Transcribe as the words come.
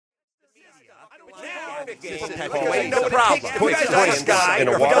No problem. If he's a nice guy,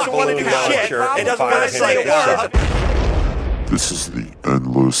 or if he doesn't want to do shit, and doesn't want to say a word. This is the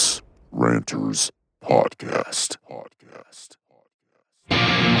Endless Ranters Podcast.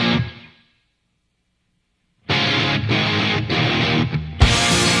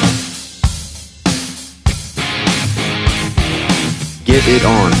 Get it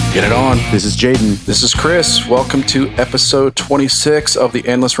on. Get it on. This is Jaden. This is Chris. Welcome to episode 26 of the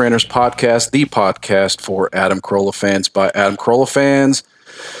Endless Ranters Podcast, the podcast for Adam Carolla fans by Adam Carolla fans.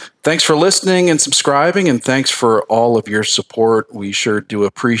 Thanks for listening and subscribing, and thanks for all of your support. We sure do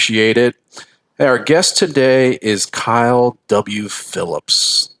appreciate it. Hey, our guest today is Kyle W.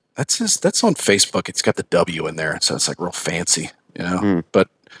 Phillips. That's on Facebook. It's got the W in there, so it's like real fancy, you know. But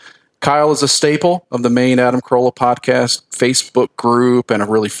Kyle is a staple of the main Adam Carolla podcast Facebook group and a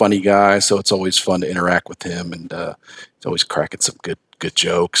really funny guy, so it's always fun to interact with him, and he's always cracking some good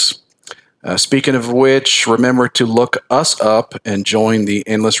jokes. Speaking of which, remember to look us up and join the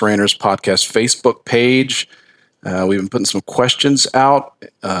Endless Ranters podcast Facebook page. We've been putting some questions out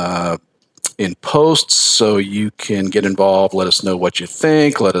in posts, so you can get involved. Let us know what you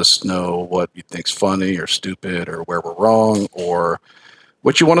think. Let us know what you think's funny or stupid or where we're wrong or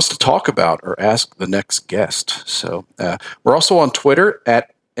what you want us to talk about or ask the next guest. So we're also on Twitter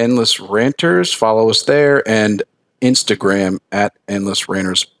at Endless Ranters. Follow us there, and Instagram at Endless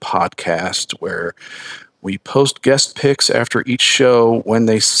Ranters Podcast, where we post guest picks after each show when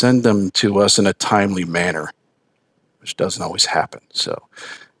they send them to us in a timely manner, which doesn't always happen. So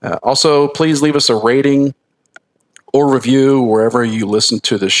also, please leave us a rating or review wherever you listen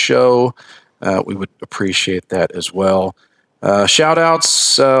to the show. We would appreciate that as well. Shout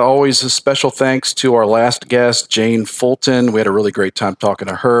outs, always a special thanks to our last guest, Jane Fulton. We had a really great time talking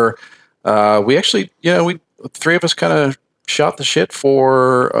to her. We actually, three of us kind of shot the shit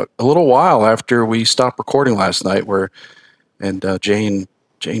for a little while after we stopped recording last night, and Jane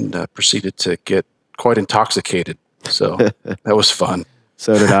proceeded to get quite intoxicated. So that was fun.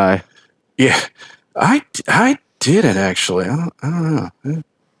 So did I. Yeah, I didn't actually. I don't know,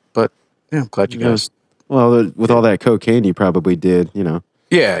 but yeah, I'm glad you guys. Well, with all that cocaine, you probably did, Yeah.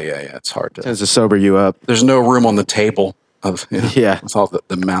 It's hard to. Tends to sober you up. There's no room on the table of Yeah. with all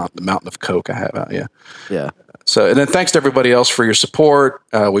the mountain of coke I have out. Yeah. So, and then thanks to everybody else for your support.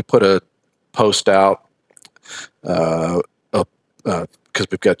 We put a post out because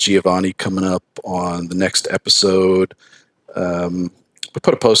we've got Giovanni coming up on the next episode. We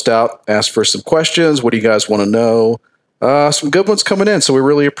put a post out, asked for some questions. What do you guys want to know? Some good ones coming in, so we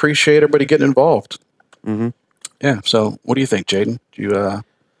really appreciate everybody getting involved. Mm-hmm. Yeah. So, what do you think, Jaden? Did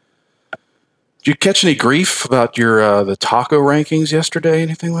you catch any grief about your the taco rankings yesterday?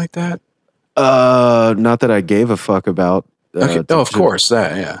 Anything like that? Not that I gave a fuck about. Okay. Of course,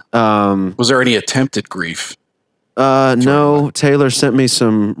 that. Yeah. Was there any attempted grief? No. Taylor sent me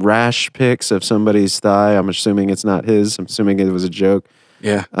some rash pics of somebody's thigh. I'm assuming it's not his. I'm assuming it was a joke.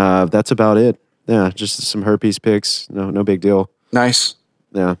 Yeah. That's about it. Yeah, just some herpes pics. No big deal. Nice.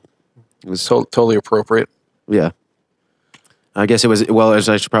 Yeah. It was totally appropriate. Yeah. I guess it was, well, as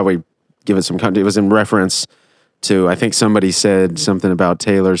I should probably give it some context. It was in reference to, I think somebody said something about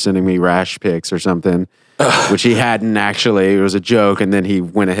Taylor sending me rash pics or something, which he hadn't actually. It was a joke, and then he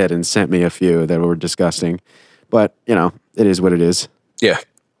went ahead and sent me a few that were disgusting. But, it is what it is. Yeah.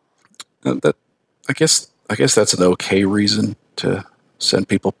 I guess that's an okay reason to send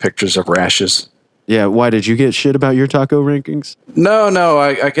people pictures of rashes. Yeah, why did you get shit about your taco rankings? No.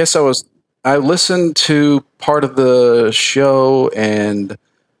 I guess I listened to part of the show, and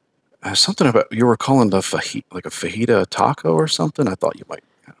something about you were calling the fajita taco or something. I thought you might.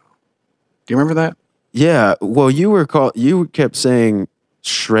 Do you remember that? Yeah. Well, you kept saying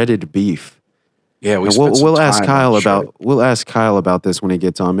shredded beef. Yeah, we'll ask Kyle about this when he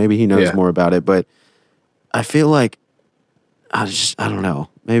gets on. Maybe he knows more about it, but I feel like I don't know.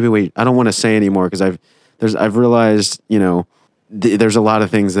 Maybe I don't want to say anymore because I've realized, there's a lot of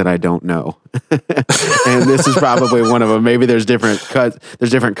things that I don't know. And this is probably one of them. Maybe there's different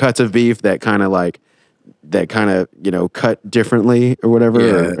cuts of beef that kind of cut differently or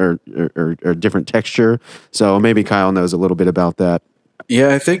whatever, or different texture. So maybe Kyle knows a little bit about that.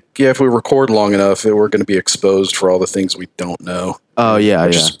 Yeah, I think if we record long enough, we're going to be exposed for all the things we don't know. Oh yeah,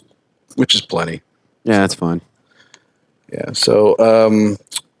 which is plenty. Yeah, that's fun. Yeah. So,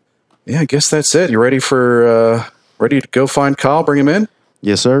 I guess that's it. You ready to go find Kyle? Bring him in?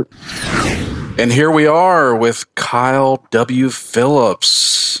 Yes, sir. And here we are with Kyle W.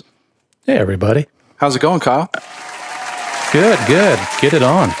 Phillips. Hey, everybody. How's it going, Kyle? Good. Get it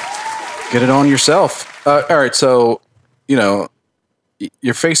on. Get it on yourself. All right. So,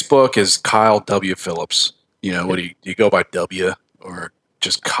 your Facebook is Kyle W. Phillips. You know, what do you go by W or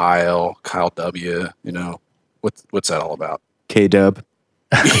just Kyle W? You know, what's that all about? K-Dub.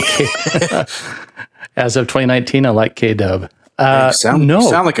 As of 2019, I like K-Dub. You sound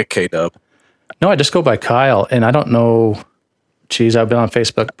like a K-Dub. No, I just go by Kyle, and I don't know. Geez, I've been on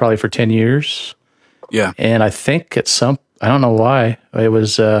Facebook probably for 10 years. Yeah. And I think I don't know why. It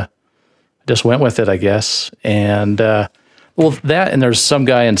was, just went with it, I guess. And, that, and there's some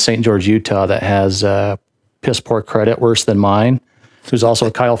guy in St. George, Utah that has piss poor credit, worse than mine, who's also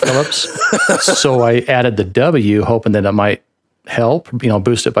Kyle Phillips. So I added the W, hoping that it might help,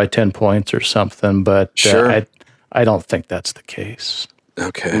 boost it by 10 points or something. But sure. I don't think that's the case.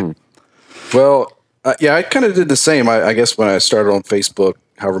 Okay. Well, I kind of did the same. I guess when I started on Facebook,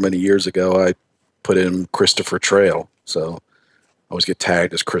 however many years ago, I put in Christopher Trail. So I always get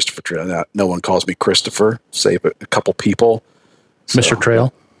tagged as Christopher Trail. Now, no one calls me Christopher, save a couple people. So Mr.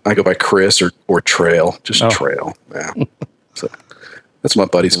 Trail? I go by Chris or Trail, just Trail. Yeah. So that's what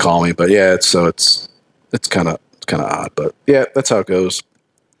my buddies call me. But yeah, it's kind of odd. But yeah, that's how it goes.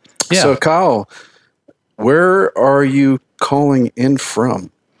 Yeah. So Kyle, where are you calling in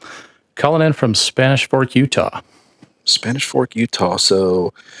from? Calling in from Spanish Fork, Utah. Spanish Fork, Utah.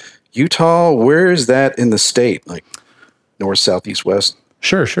 So Utah, where is that in the state? Like north, south, east, west?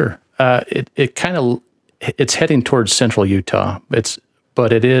 Sure. It's heading towards central Utah.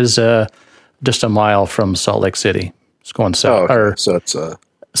 But it is just a mile from Salt Lake City. It's going south. Oh, okay. So it's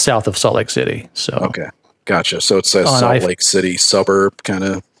south of Salt Lake City. So okay, gotcha. So it's a Salt Lake City suburb kind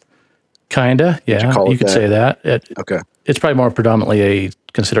of. Kinda, yeah. You could say that. Okay. It's probably more predominantly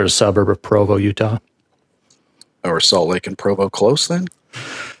considered a suburb of Provo, Utah. Or Salt Lake and Provo close then?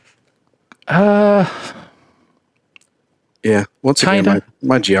 Yeah. Once again,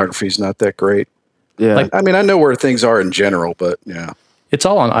 my geography is not that great. Yeah. I mean, I know where things are in general, but yeah. It's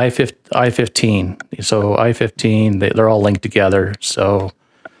all on I-15. So I-15, they're all linked together. So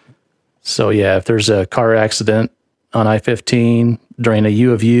yeah, if there's a car accident on I-15 during a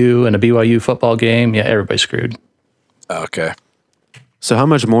U of U and a BYU football game, yeah, everybody's screwed. Okay. So how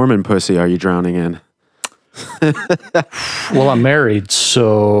much Mormon pussy are you drowning in? Well, I'm married,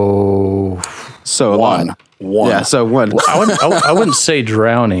 so one. Yeah, so one. I wouldn't say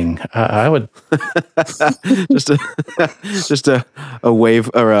drowning. I would just a wave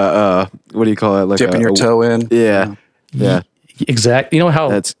or a what do you call it? Like dipping your toe in. Yeah. Exactly. You know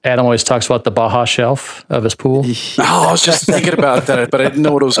how Adam always talks about the Baja Shelf of his pool? I was just thinking about that, but I didn't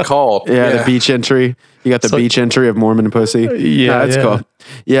know what it was called. Yeah, the beach entry. You got the beach entry of Mormon pussy. Yeah, that's cool.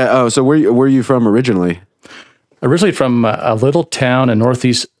 Yeah. Oh, so where are you from originally? Originally from a little town in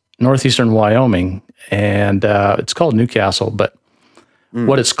northeastern Wyoming, and it's called Newcastle. But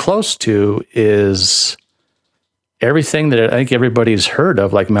what it's close to is everything that I think everybody's heard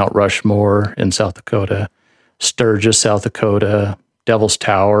of, like Mount Rushmore in South Dakota, Sturgis, South Dakota, Devil's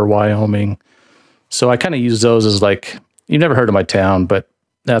Tower, Wyoming. So I kind of use those as like, you've never heard of my town, but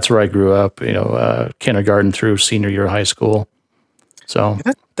that's where I grew up, kindergarten through senior year of high school. So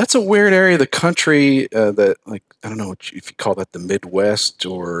that's a weird area of the country that, like, I don't know if you call that the Midwest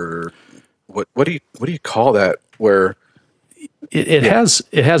or what do you call that? Where it has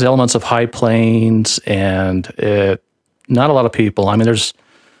elements of high plains and not a lot of people. I mean, there's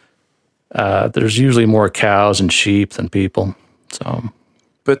usually more cows and sheep than people. So,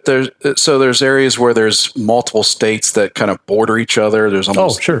 but there's areas where there's multiple states that kind of border each other. There's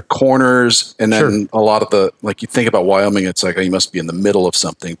almost corners, and then a lot of the, like, you think about Wyoming, it's like, oh, you must be in the middle of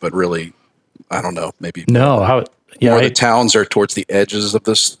something, but really, I don't know, maybe the towns are towards the edges of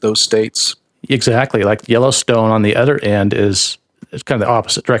those states. Exactly, like Yellowstone on the other end it's kind of the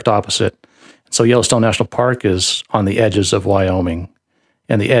opposite, direct opposite. So Yellowstone National Park is on the edges of Wyoming,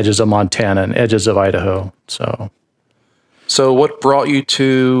 and the edges of Montana and edges of Idaho. So what brought you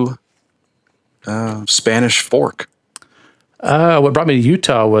to Spanish Fork? What brought me to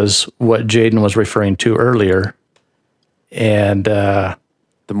Utah was what Jaden was referring to earlier. And the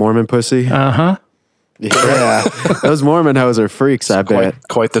Mormon pussy? Uh-huh. Yeah. Those Mormon hoes are freaks, I bet.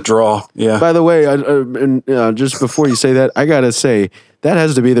 Quite the draw, yeah. By the way, just before you say that, I got to say, that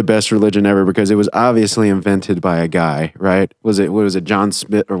has to be the best religion ever because it was obviously invented by a guy, right? What was it, John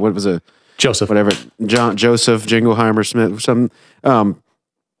Smith, or what was it? Joseph. Whatever. Joseph Jingleheimer Smith, something.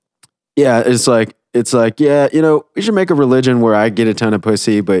 Yeah, it's like, yeah, we should make a religion where I get a ton of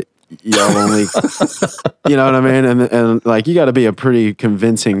pussy, but y'all only, you know what I mean? And like, you got to be a pretty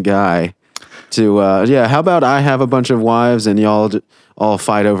convincing guy to, how about I have a bunch of wives and y'all all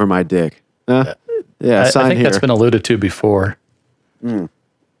fight over my dick? Yeah, I think that's been alluded to before. I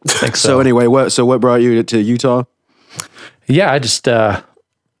think so. So anyway, what brought you to Utah? Yeah, I just after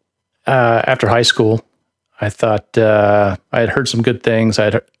high school, I thought I had heard some good things.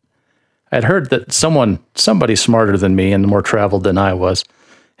 I'd heard that somebody smarter than me and more traveled than I was,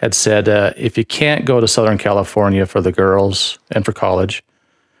 had said, if you can't go to Southern California for the girls and for college,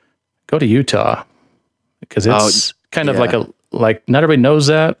 go to Utah, because it's kind of like not everybody knows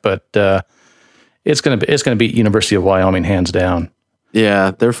that, but it's gonna beat University of Wyoming hands down.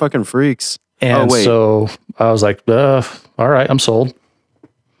 Yeah, they're fucking freaks. And so I was like, all right, I'm sold.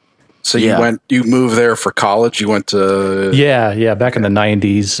 So you moved there for college. You went to back in the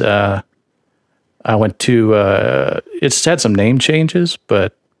 90s. I went to it's had some name changes,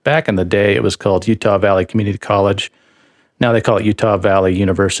 but back in the day it was called Utah Valley Community College. Now they call it Utah Valley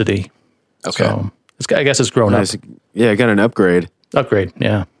University. Okay, so I guess it's grown up. Yeah, got an upgrade.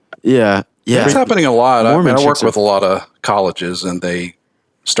 Yeah. Yeah. It's happening a lot. I work with a a lot of colleges, and they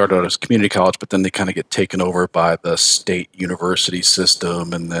start out as community college, but then they kind of get taken over by the state university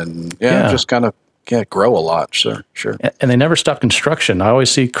system, and then just kind of grow a lot. Sure. And they never stop construction. I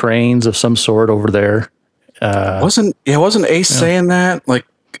always see cranes of some sort over there. Wasn't Ace saying that, like,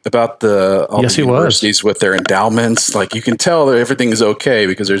 about the universities with their endowments? Like, you can tell that everything is okay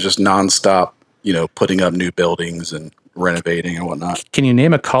because there's just nonstop, putting up new buildings and renovating and whatnot. Can you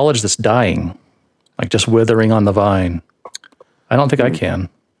name a college that's dying, like just withering on the vine? I don't think I can.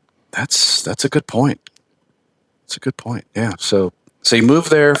 That's a good point. It's a good point. Yeah. So you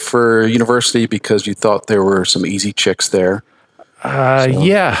moved there for university because you thought there were some easy chicks there.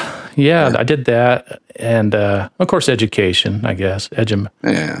 Yeah, I did that. And, of course, education, I guess,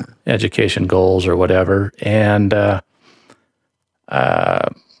 education goals or whatever. And,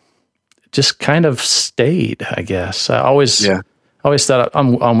 just kind of stayed, I guess. I always thought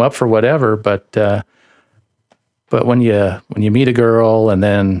I'm up for whatever, but when you meet a girl and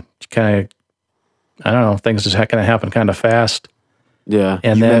then kind of, I don't know, things just kind of happen kind of fast. Yeah.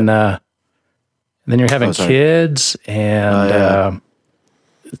 And then you're having kids, and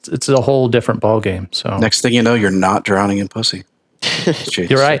it's a whole different ballgame. So next thing you know, you're not drowning in pussy.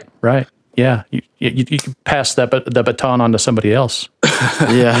 You're right. Yeah, you can pass the baton on to somebody else.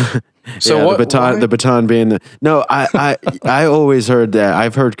 Yeah. So the baton being I always heard that.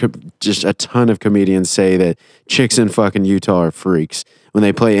 I've heard just a ton of comedians say that chicks in fucking Utah are freaks. When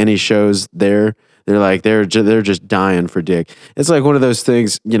they play any shows there, they're like they're just dying for dick. It's like one of those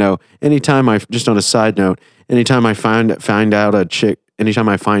things, anytime just on a side note, anytime I find out a chick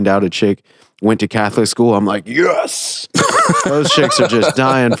went to Catholic school, I'm like, yes. Those chicks are just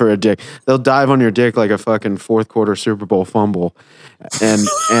dying for a dick. They'll dive on your dick like a fucking fourth quarter Super Bowl fumble. And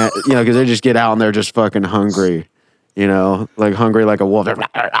because they just get out and they're just fucking hungry, like hungry like a wolf.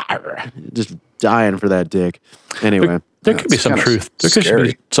 Just dying for that dick. Anyway. There could be some truth. There could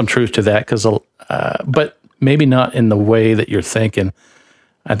be some truth to that, but maybe not in the way that you're thinking.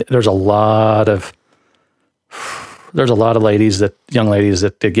 There's a lot of young ladies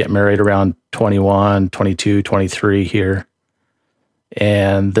that get married around 21, 22, 23 here,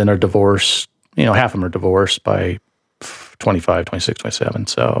 and then are divorced. Half of them are divorced by 25, 26, 27.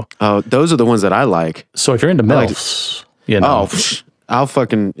 So, those are the ones that I like. So if you're into MILFs, I'll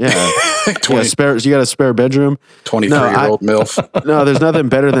fucking you got a spare bedroom? 23-year-old MILF. No, there's nothing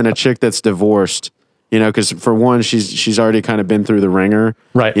better than a chick that's divorced. Because for one, she's already kind of been through the ringer,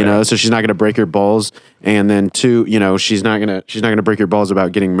 right? So she's not going to break your balls, and then two, she's not gonna break your balls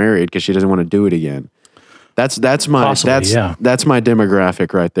about getting married because she doesn't want to do it again. That's my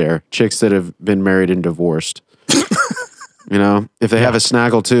demographic right there. Chicks that have been married and divorced. If they have a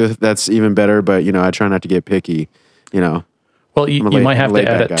snaggle tooth, that's even better. But I try not to get picky. Well, you might have to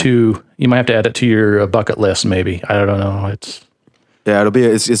add it to your bucket list, maybe. I don't know. It's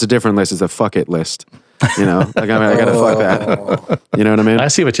a different list. It's a fuck it list. I gotta fuck that. You know what I mean? I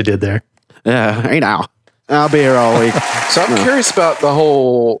see what you did there. Yeah, hey now. I'll be here all week. So I'm curious about the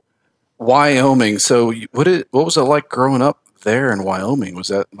whole Wyoming. So what was it like growing up there in Wyoming? Was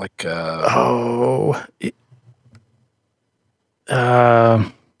that like? I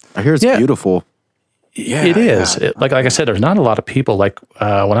hear it's beautiful. Yeah, it is. Like I said, there's not a lot of people. Like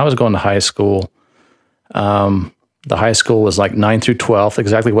when I was going to high school, the high school was like 9th through 12th.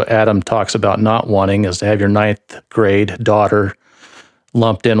 Exactly what Adam talks about not wanting is to have your 9th grade daughter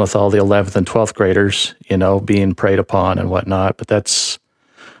lumped in with all the 11th and 12th graders, being preyed upon and whatnot. But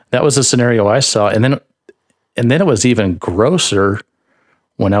that was the scenario I saw. And then it was even grosser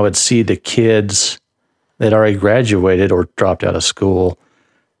when I would see the kids that already graduated or dropped out of school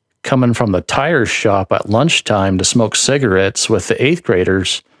coming from the tire shop at lunchtime to smoke cigarettes with the 8th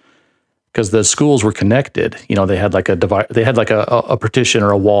graders, because the schools were connected. They had like a partition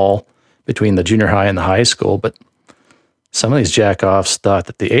or a wall between the junior high and the high school, but some of these jack-offs thought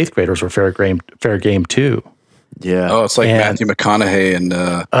that the 8th graders were fair game too. Yeah. Oh, it's like Matthew McConaughey and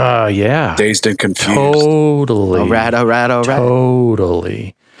yeah. Dazed and Confused. Totally. All right.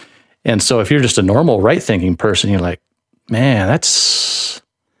 Totally. And so if you're just a normal right-thinking person, you're like, man, that's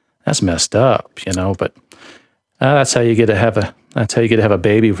messed up, but that's how you get to have a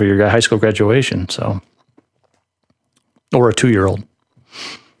baby for your high school graduation. So, or a 2-year-old.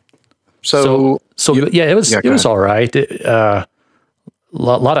 So yeah, it was all right. A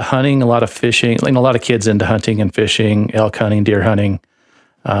lot of hunting, a lot of fishing. A lot of kids into hunting and fishing, elk hunting, deer hunting.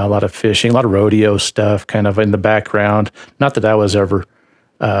 A lot of fishing, a lot of rodeo stuff, kind of in the background. Not that I was ever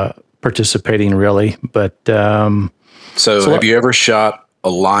participating really, but. So have you ever shot a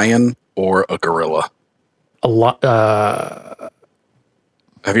lion or a gorilla? A lot.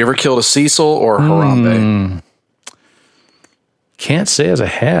 Have you ever killed a Cecil or a Harambe? Can't say as I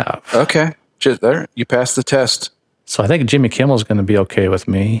have. Okay, just there. You passed the test. So I think Jimmy Kimmel's going to be okay with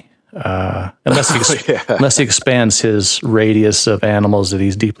me, unless he expands his radius of animals that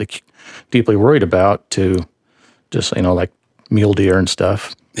he's deeply worried about to just like mule deer and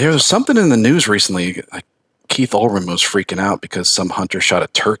stuff. There was something in the news recently. Like Keith Olbermann was freaking out because some hunter shot a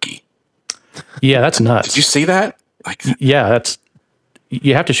turkey. Yeah, that's nuts. Did you see that? Yeah,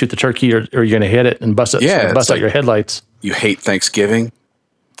 you have to shoot the turkey or you're going to hit it and bust out your headlights. You hate Thanksgiving?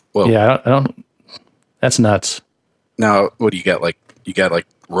 Well, yeah, I don't. That's nuts. Now, what do you got? You got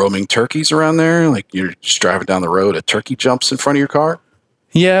roaming turkeys around there? Like you're just driving down the road, a turkey jumps in front of your car?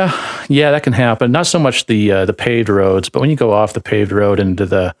 Yeah, that can happen. Not so much the paved roads, but when you go off the paved road into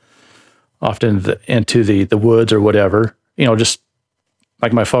the woods or whatever, just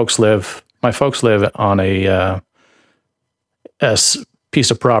like my folks live on a piece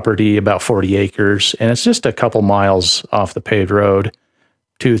of property about 40 acres, and it's just a couple miles off the paved road.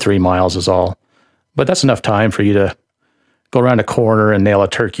 2-3 miles is all, but that's enough time for you to go around a corner and nail a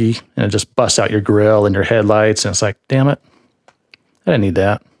turkey, and it just busts out your grill and your headlights, and it's like, damn it, I didn't need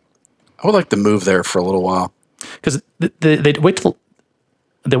that. I would like to move there for a little while because they wait till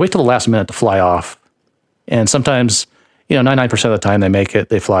the last minute to fly off, and sometimes 99% of the time they make it,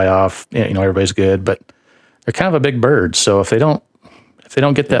 they fly off. Everybody's good, but they're kind of a big bird, so if they don't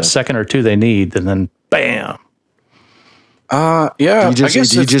get that second or two they need, then bam. Yeah. Do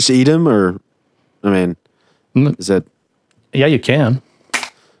you just eat them, or is that? Yeah, you can.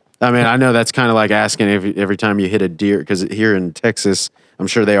 I know that's kind of like asking every time you hit a deer, because here in Texas, I'm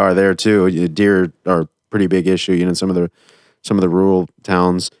sure they are there too. Deer are a pretty big issue, in some of the rural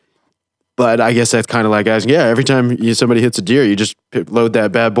towns. But I guess that's kind of like asking, every time somebody hits a deer, you just load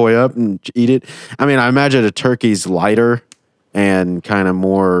that bad boy up and eat it. I imagine a turkey's lighter and kind of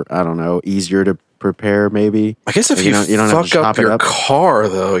more, I don't know, easier to prepare maybe. I guess if you don't fuck up your car,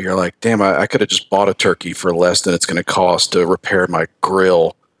 though, you're like, damn, I could have just bought a turkey for less than it's going to cost to repair my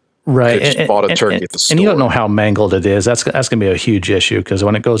grill. Right. Just bought a turkey at the store. And you don't know how mangled it is. That's going to be a huge issue, because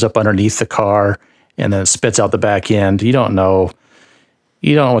when it goes up underneath the car and then it spits out the back end, you don't know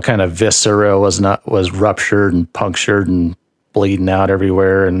what kind of viscera was ruptured and punctured and bleeding out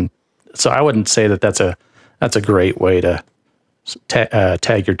everywhere. And so I wouldn't say that's a great way to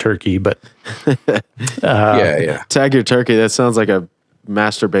tag your turkey, but tag your turkey. That sounds like a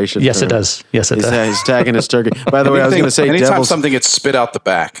masturbation. Yes, term. It does. Yes, it does. He's tagging his turkey. By the way, I was going to say, anytime something gets spit out the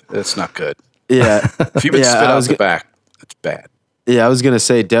back, that's not good. Yeah, if you've been spit out the back, that's bad. Yeah, I was going to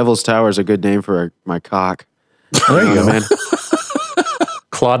say, Devil's Tower is a good name for my cock. There you go, man.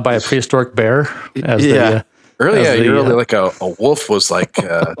 Clawed by a prehistoric bear. You're really like a wolf was like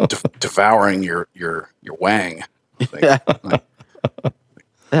devouring your wang.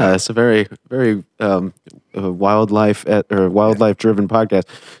 It's a very, very wildlife driven podcast.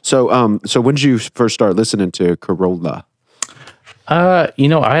 So when did you first start listening to Carolla? I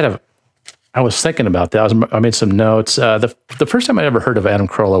was thinking about that. I made some notes. The first time I ever heard of Adam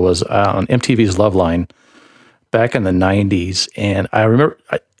Carolla was on MTV's Loveline back in the 90s, and I remember,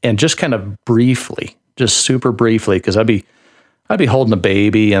 and just kind of briefly, just super briefly, because I'd be holding a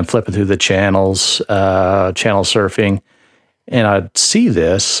baby and flipping through the channels, channel surfing, and I'd see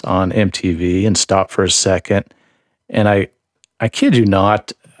this on MTV and stop for a second, and I kid you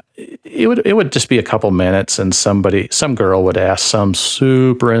not, it would just be a couple minutes, and some girl would ask some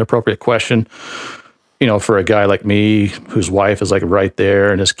super inappropriate question, for a guy like me whose wife is like right there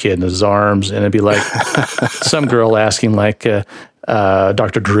and his kid in his arms, and it'd be like some girl asking like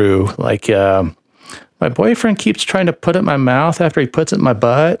Dr. Drew, like, my boyfriend keeps trying to put it in my mouth after he puts it in my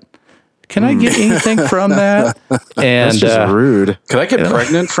butt. Can I get anything from that? And that's just rude. Could I get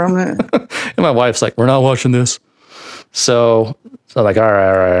pregnant from that? And my wife's like, we're not watching this. So like, all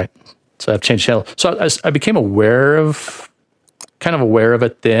right. So I've changed channel. So I became kind of aware of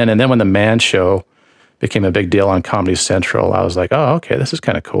it then. And then when the Man Show became a big deal on Comedy Central, I was like, oh, okay, this is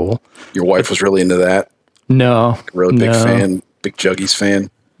kind of cool. Your wife was really into that? No. Really big fan, big Juggies fan?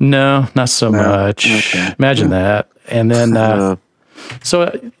 No, not so much. Okay. Imagine that. And then,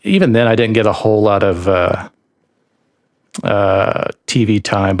 so even then I didn't get a whole lot of TV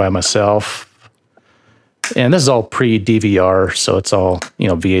time by myself. And this is all pre-DVR, so it's all,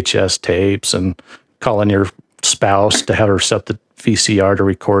 VHS tapes and calling your spouse to have her set the VCR to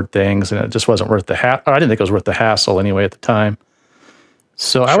record things, and it just wasn't worth the hassle. I didn't think it was worth the hassle anyway at the time.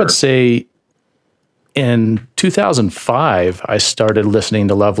 So I would say in 2005, I started listening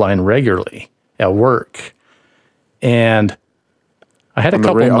to Loveline regularly at work. And I had a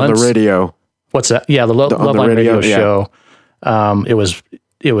couple months. On the radio. What's that? Yeah, the Loveline radio show.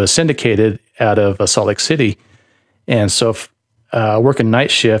 It was syndicated out of Salt Lake City. And so working night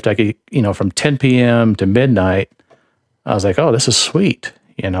shift, I could, from 10 p.m. to midnight, I was like, oh, this is sweet.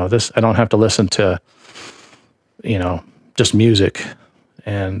 This, I don't have to listen to, just music.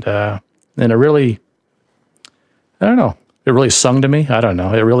 And it really, I don't know, it really sung to me. I don't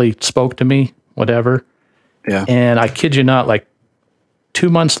know. It really spoke to me, whatever. Yeah. And I kid you not, like 2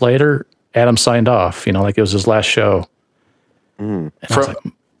 months later, Adam signed off, like it was his last show. From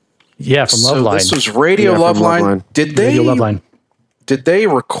Loveline. This was Radio Loveline. Radio Loveline. Did they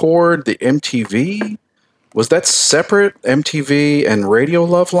record the MTV? Was that separate, MTV and Radio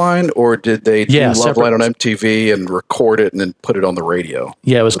Loveline, or did they do Loveline on MTV and record it and then put it on the radio?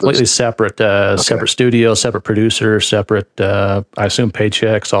 Yeah, it was completely separate. Separate studio, separate producer, separate. I assume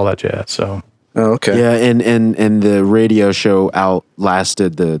paychecks, all that jazz. So. Oh, okay. Yeah, and the radio show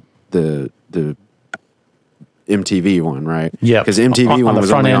outlasted the MTV one, right? Yeah, because MTV one on the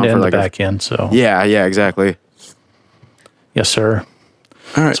was front only end on for and like the back end. So yeah, exactly. Yes, sir.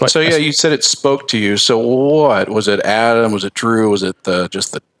 All right. So you said it spoke to you. So what was it? Adam? Was it Drew? Was it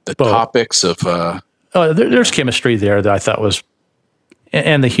just the topics of? There's chemistry there that I thought was,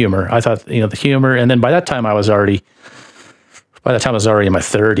 and the humor. I thought the humor, and then by that time I was already in my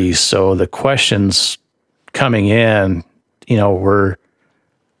 30s. So the questions coming in, were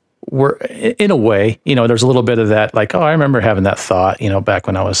in a way, there's a little bit of that, like, oh, I remember having that thought, back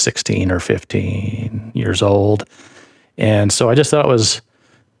when I was 16 or 15 years old. And so I just thought it was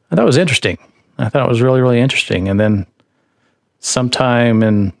interesting. I thought it was really, really interesting. And then sometime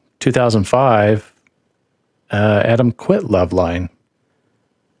in 2005, Adam quit Loveline.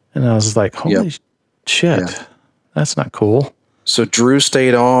 And I was like, holy shit, that's not cool. So Drew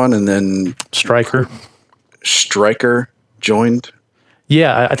stayed on, and then Stryker joined.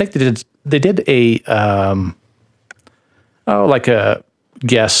 Yeah, I think they did a like a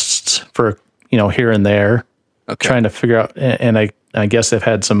guests for here and there, trying to figure out. And I guess they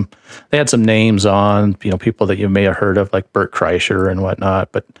had some names on, people that you may have heard of, like Bert Kreischer and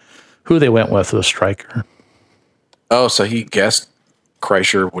whatnot. But who they went with was Stryker. Oh, so he guessed.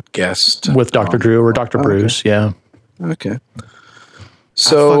 Kreischer would guest with Dr. Drew or Dr. Bruce. Okay. Yeah. Okay.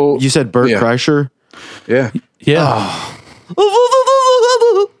 So you said Bert Kreischer? Yeah. Yeah.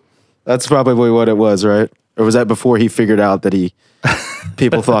 Oh. That's probably what it was, right? Or was that before he figured out that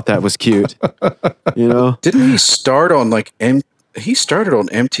people thought that was cute? Didn't he start on he started on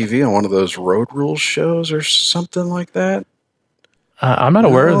MTV on one of those Road Rules shows or something like that? I'm not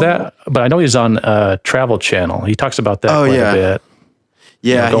aware of that, but I know he's on Travel Channel. He talks about that quite a bit.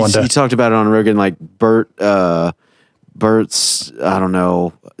 Yeah, he talked about it on Rogan, like Bert's, I don't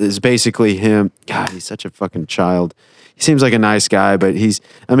know, is basically him. God, he's such a fucking child. He seems like a nice guy, but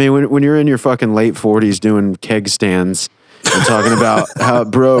when you're in your fucking late 40s doing keg stands and talking about how,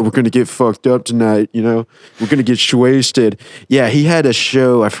 bro, we're going to get fucked up tonight, we're going to get wasted. Yeah, he had a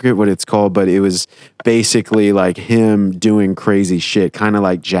show, I forget what it's called, but it was basically like him doing crazy shit, kind of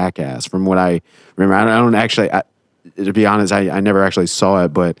like Jackass from what I remember. I don't actually, to be honest, I never actually saw it,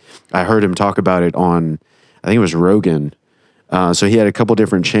 but I heard him talk about it on, I think it was Rogan. So he had a couple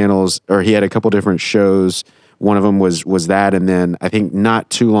different channels, or he had a couple different shows. One of them was that, and then I think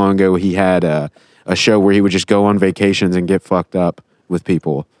not too long ago he had a show where he would just go on vacations and get fucked up with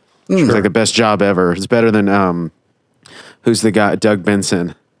people. It was like the best job ever. It's better than who's the guy, Doug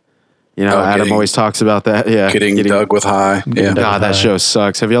Benson. Adam always talks about that. Yeah, getting Doug with high. Yeah, God, that show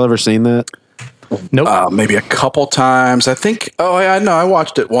sucks. Have y'all ever seen that? Nope. Maybe a couple times. I think. Oh, yeah, no, I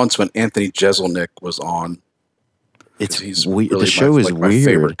watched it once when Anthony Jeselnik was on. He's weird. The show is my weird.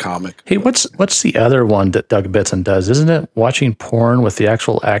 Favorite comic. Hey, what's the other one that Doug Benson does? Isn't it watching porn with the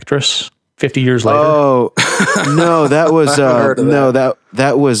actual actress 50 years later? Oh no, that was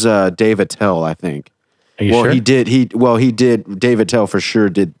that was Dave Attell, I think. Are you sure? He did. Dave Attell for sure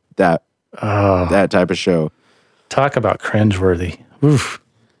did that that type of show. Talk about cringeworthy. Oof.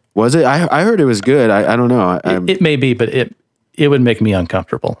 Was it? I heard it was good. I don't know. It may be, but it would make me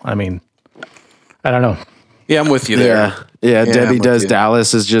uncomfortable. I mean, I don't know. Yeah, I'm with you there. Yeah, Debbie Does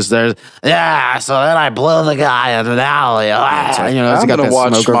Dallas is just there. Yeah, so then I blow the guy in the alley. It's got that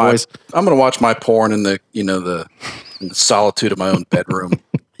smoker voice. I'm going to watch my porn in the in the solitude of my own bedroom.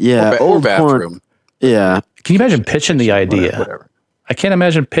 Yeah, or bathroom. Porn. Yeah. Can you imagine pitching the idea? Whatever. I can't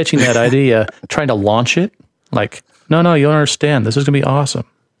imagine pitching that idea, trying to launch it. Like, no, you don't understand. This is going to be awesome.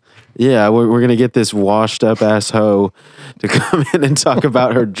 Yeah, we're going to get this washed up ass hoe to come in and talk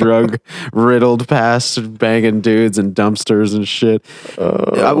about her drug riddled past, banging dudes and dumpsters and shit.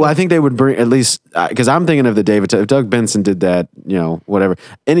 Well, I think they would bring, at least, because I'm thinking of if Doug Benson did that, whatever.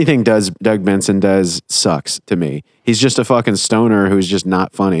 Anything Doug Benson does sucks to me. He's just a fucking stoner who's just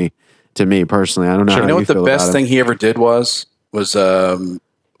not funny to me personally. I don't know. You know what the best thing he ever did was what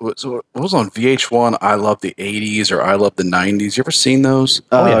was on VH1? I Love the 80s or I Love the 90s. You ever seen those?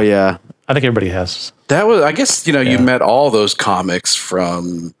 Oh yeah. I think everybody has. That was, I guess, you met all those comics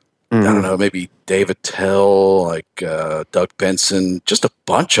from, I don't know, maybe Dave Attell, like Doug Benson, just a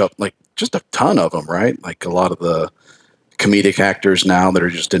bunch of, just a ton of them, right? Like a lot of the comedic actors now that are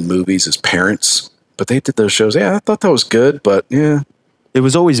just in movies as parents. But they did those shows. Yeah, I thought that was good, but yeah. It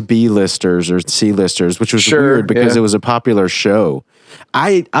was always B-listers or C-listers, which was weird because it was a popular show.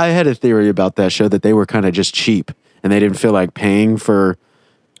 I had a theory about that show that they were kind of just cheap and they didn't feel like paying for,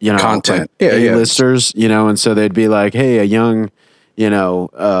 content. Like A-listers, and so they'd be like, hey, a young,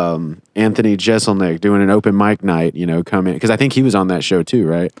 Anthony Jeselnik doing an open mic night, come in. Because I think he was on that show too,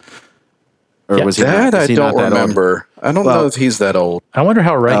 right? Or was he that? I don't remember. I don't know if he's that old. I wonder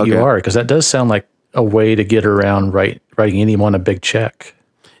how right you are, because that does sound like a way to get around writing anyone a big check.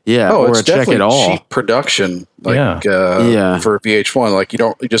 Yeah, or it's a check at all. Cheap production, for VH1. Like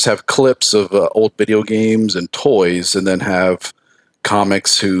you just have clips of old video games and toys, and then have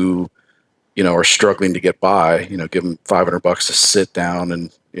comics who, are struggling to get by. Give them $500 to sit down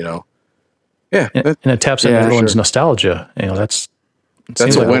and and it taps into everyone's nostalgia. That's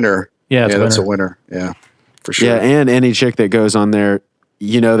a winner. Yeah, that's a winner. Yeah, for sure. Yeah, and any chick that goes on there,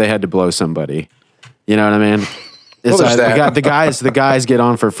 they had to blow somebody. You know what I mean? It's the guys get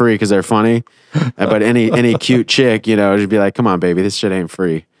on for free because they're funny, but any cute chick, just be like, come on, baby, this shit ain't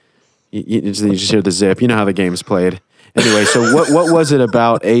free. You just hear the zip. You know how the game's played. Anyway, so what was it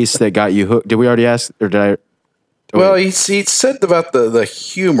about Ace that got you hooked? Did we already ask, or did I? Well, he said about the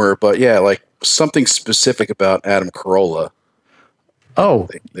humor, but yeah, like something specific about Adam Carolla. Oh,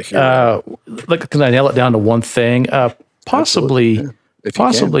 can I nail it down to one thing? Possibly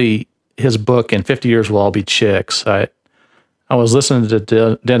his book in 50 Years We'll All Be Chicks. I was listening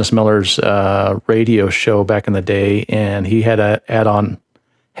to Dennis Miller's radio show back in the day, and he had on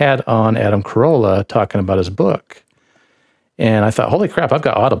Adam Carolla talking about his book. And I thought, holy crap, I've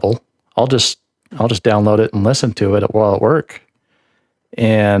got Audible. I'll just download it and listen to it while at work.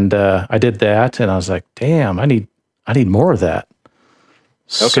 And I did that, and I was like, damn, I need more of that.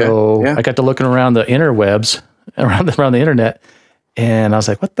 So I got to looking around the interwebs, around the internet, and I was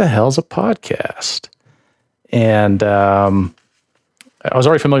like, what the hell's a podcast? And I was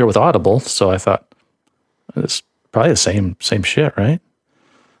already familiar with Audible, so I thought, it's probably the same shit, right?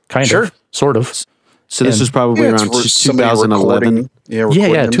 Kind of, sort of. So this was probably around 2011.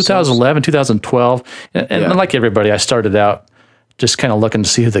 Yeah, 2011, 2012. And like everybody, I started out just kind of looking to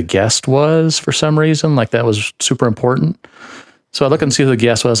see who the guest was for some reason. Like that was super important. So I look and see who the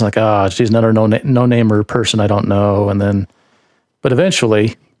guest was. And like, she's another no-namer person I don't know. But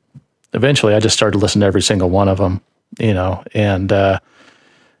eventually I just started listening to every single one of them, and then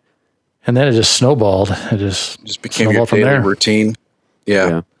it just snowballed. It just became your daily routine.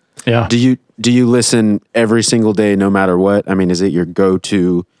 Yeah. Do you listen every single day, no matter what? I mean, is it your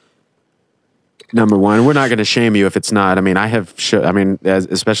go-to number one? We're not going to shame you if it's not. I mean,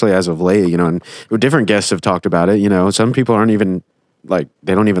 especially as of late, and different guests have talked about it. Some people aren't even they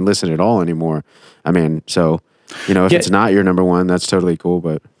don't even listen at all anymore. I mean, so. If it's not your number one, that's totally cool.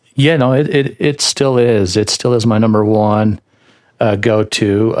 But yeah, no, it still is. It still is my number one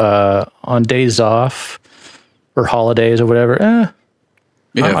go-to on days off or holidays or whatever.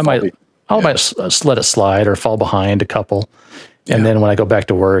 I might let it slide or fall behind a couple. And then when I go back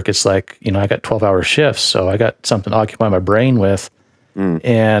to work, it's like, I got 12-hour shifts, so I got something to occupy my brain with.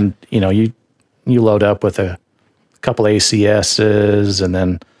 And, you load up with a couple ACSs and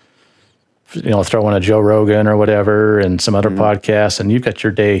then throw in a Joe Rogan or whatever and some other podcasts, and you've got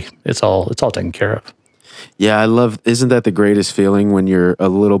your day. It's all taken care of. Yeah, isn't that the greatest feeling when you're a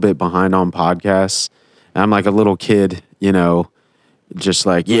little bit behind on podcasts? I'm like a little kid, just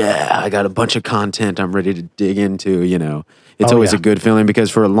like, yeah, I got a bunch of content I'm ready to dig into, It's always a good feeling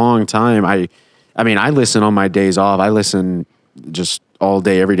because for a long time, I listen on my days off. I listen just all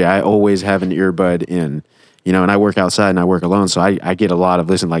day, every day. I always have an earbud in, and I work outside and I work alone. So I get a lot of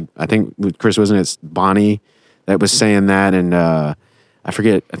listen. Like, I think Chris, wasn't it Bonnie that was saying that? And I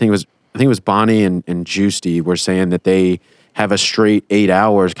forget, I think it was Bonnie and Juicy were saying that they have a straight 8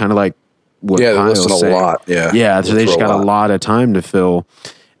 hours, kind of like what they Kyle's listen saying. a lot. Yeah. So they just got a lot of time to fill.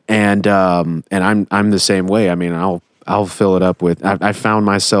 And I'm the same way. I mean, I'll fill it up with, I found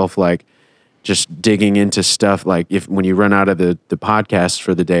myself like just digging into stuff. Like when you run out of the podcast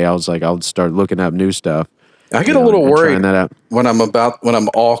for the day, I was like, I'll start looking up new stuff. I get a little worried when I'm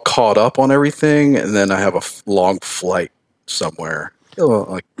all caught up on everything, and then I have a long flight somewhere.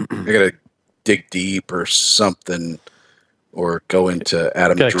 Like I gotta dig deep or something, or go into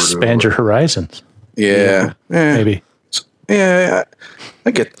Adam Drew. Expand your horizons. Yeah. Maybe. Yeah,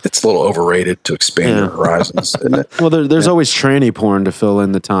 I get it's a little overrated to expand your horizons, isn't it? Well, there's always tranny porn to fill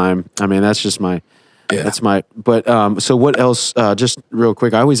in the time. I mean, that's just my. Yeah. That's my. But so what else? Just real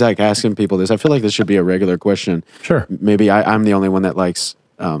quick, I always like asking people this. I feel like this should be a regular question. Sure. Maybe I'm the only one that likes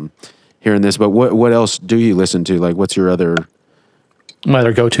hearing this. But what else do you listen to? Like, what's your other? My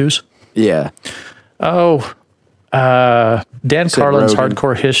other go-tos? Yeah. Oh, Dan Carlin's Rogan.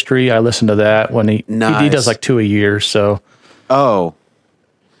 Hardcore History. I listen to that when he does like 2 a year. So. Oh.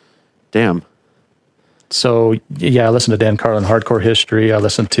 Damn. So, yeah, I listen to Dan Carlin, Hardcore History. I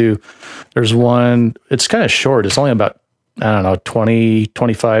listen to, there's one, it's kind of short. It's only about,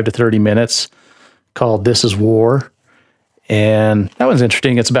 25 to 30 minutes, called This Is War. And that one's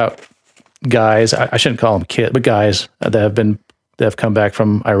interesting. It's about guys, I shouldn't call them kids, but guys that have come back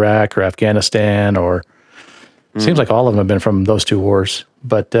from Iraq or Afghanistan, or seems like all of them have been from those two wars.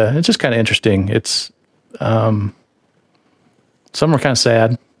 But it's just kind of interesting. It's, some are kind of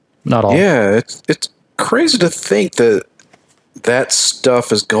sad, not all. Yeah, it's crazy to think that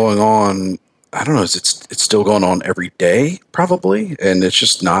stuff is going on. I don't know. It's still going on every day, probably, and it's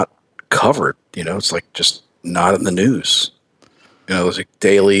just not covered. It's like just not in the news. There's like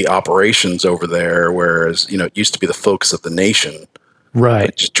daily operations over there, whereas it used to be the focus of the nation. Right.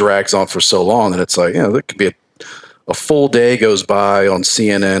 It just drags on for so long that it's like there could be a full day goes by on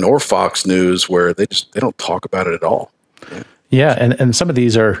CNN or Fox News where they don't talk about it at all. Yeah, and some of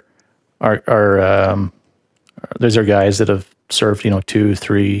these are those are guys that have served 2,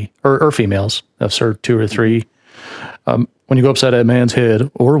 3, or females have served 2 or 3. When you go upside that man's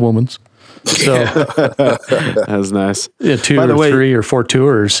head or a woman's, so that was nice. Yeah, 2 or 3 or 4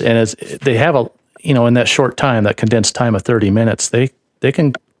 tours, and they have in that short time, that condensed time of 30 minutes, they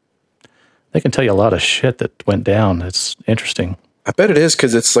can tell you a lot of shit that went down. It's interesting. I bet it is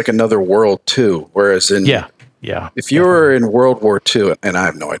because it's like another world too. Whereas yeah. If you were in World War II, and I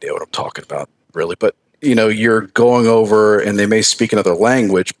have no idea what I'm talking about really, but you're going over and they may speak another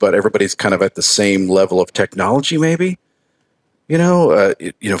language, but everybody's kind of at the same level of technology, maybe.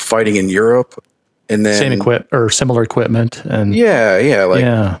 Fighting in Europe, and then same or similar equipment, and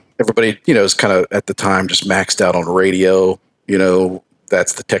everybody is kind of at the time just maxed out on radio.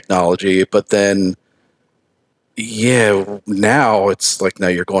 That's the technology, but then now it's like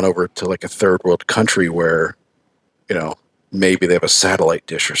you're going over to like a third world country where maybe they have a satellite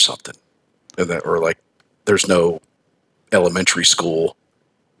dish or something, or like there's no elementary school,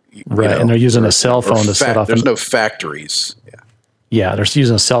 right? And they're using a cell phone to set off. There's no factories. Yeah, they're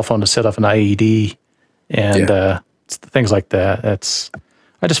using a cell phone to set off an IED and things like that.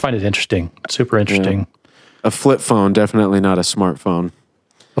 I just find it interesting, super interesting. Yeah. A flip phone, definitely not a smartphone.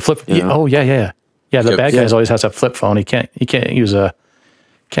 A flip. Oh yeah. The bad guys always has a flip phone. He can't use an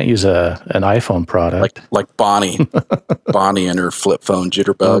iPhone product. Like Bonnie, Bonnie and her flip phone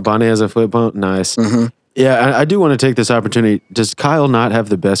Jitterbug. Oh, Bonnie has a flip phone. Nice. Mm-hmm. Yeah, I do want to take this opportunity. Does Kyle not have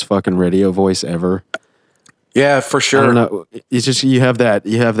the best fucking radio voice ever? Yeah, for sure. I don't know. It's just you have that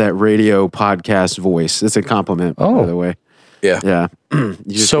radio podcast voice. It's a compliment, by the way. Yeah. You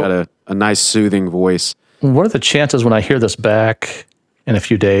just got a nice soothing voice. What are the chances when I hear this back in a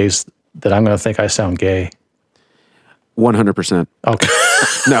few days that I'm going to think I sound gay? 100%. Okay.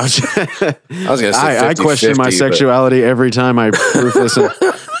 No, I was going to say 50, I question 50, my sexuality every time I listen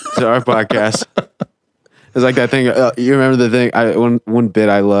to our podcast. It's like that thing. You remember the thing? One bit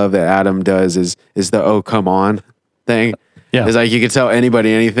I love that Adam does is the "oh come on" thing. Yeah, it's like you could tell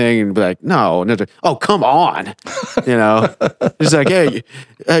anybody anything and be like, no, oh come on, It's like, hey,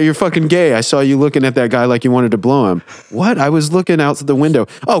 you're fucking gay. I saw you looking at that guy like you wanted to blow him. What? I was looking out the window.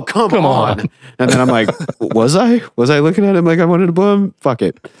 Oh come on. And then I'm like, was I looking at him like I wanted to blow him? Fuck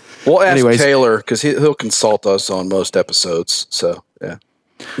it. We'll ask Taylor because he'll consult us on most episodes. So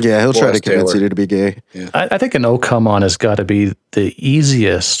Yeah, he'll try Boris to convince Taylor. you to be gay. I think an "Oh Come On" has got to be the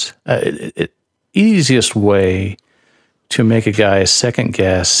easiest way to make a guy second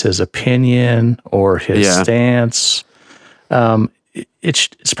guess his opinion or his stance.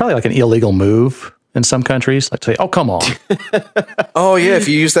 It's probably like an illegal move in some countries. Like say, "Oh come on." Oh yeah, if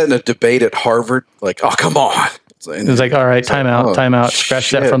you use that in a debate at Harvard, like, "Oh come on," It's like, all right, time out. Scratch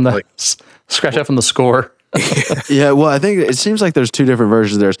that from the score. Yeah, well, I think it seems like there's two different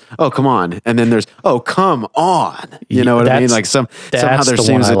versions. There's "Oh come on," and then there's "Oh come on." You know what I mean? Like somehow there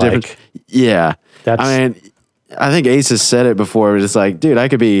seems a different. Like. Yeah, I mean, I think Ace has said it before. But it's like, dude, I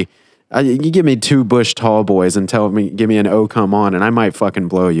could be. You give me two Bush tall boys and give me an "Oh come on," and I might fucking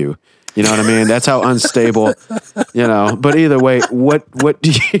blow you. You know what I mean? That's how unstable, But either way, what do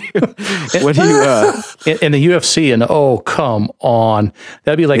you in the UFC and "Oh come on,"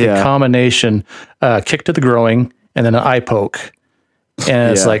 that'd be like a combination kick to the groin and then an eye poke,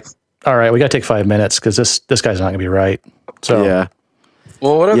 and it's like, all right, we got to take 5 minutes because this guy's not gonna be right. So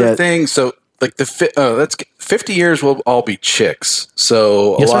Well, what other things? So like that's 50 years will all be chicks.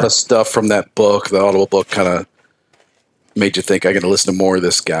 So a lot of stuff from that book, the Audible book, kind of made you think I got to listen to more of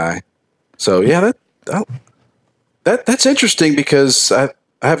this guy. So that's interesting because I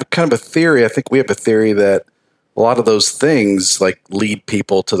have kind of a theory. I think we have a theory that a lot of those things like lead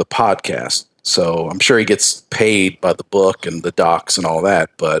people to the podcast. So I'm sure he gets paid by the book and the docs and all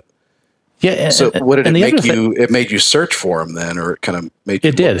that. But so what did it make you? It made you search for him then, or it kind of made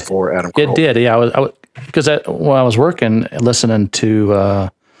you look for Adam Carolla? It did. Yeah, because when I was working, listening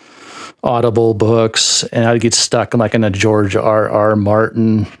to Audible books, and I'd get stuck in a George R.R.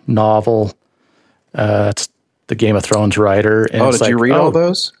 Martin novel. It's the Game of Thrones writer. And did you read all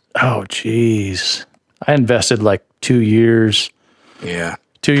those? Oh, geez. I invested like 2 years. Yeah.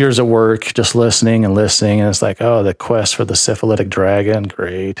 2 years of work just listening. And it's like, the quest for the syphilitic dragon.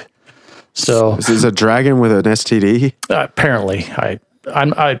 Great. So this is a dragon with an STD? Apparently.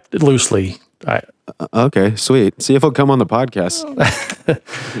 I loosely. Okay, sweet. See if he'll come on the podcast. But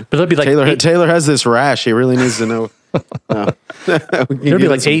it'll be like Taylor has this rash. He really needs to know. There'll be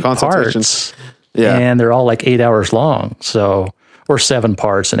like 8 parts. Yeah. And they're all like 8 hours long. So, or 7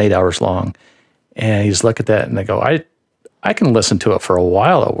 parts and 8 hours long. And you just look at that and they go, I can listen to it for a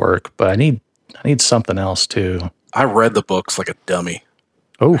while at work, but I need something else too. I read the books like a dummy.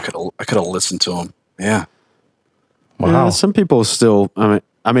 Oh, I could have listened to them. Yeah. Wow. Yeah, some people still, I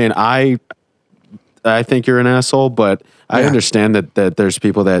think you're an asshole, but I understand that there's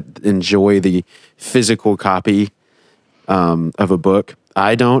people that enjoy the physical copy of a book.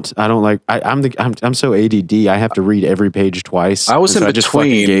 I don't like. I'm so ADD. I have to read every page twice. I was in between. I just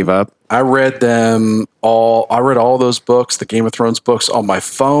fucking gave up. I read them all. I read all those books, the Game of Thrones books, on my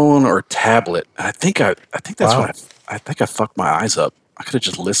phone or tablet. And I think that's what I think I fucked my eyes up. I could have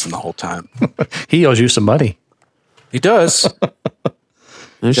just listened the whole time. He owes you some money. He does.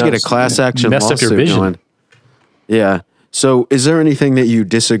 You should get a class action messed up your lawsuit vision. going. Yeah. So, is there anything that you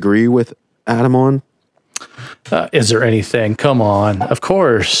disagree with Adam on? Is there anything? Come on. Of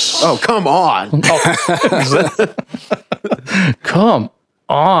course. Oh, come on. Come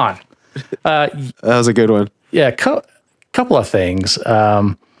on. That was a good one. Yeah. Couple of things.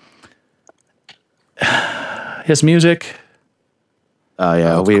 His music. Oh,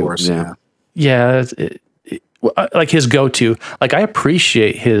 yeah. Of course. Yeah. Yeah. Like his go-to. Like I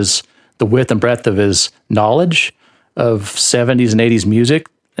appreciate the width and breadth of his knowledge of 70s and 80s music.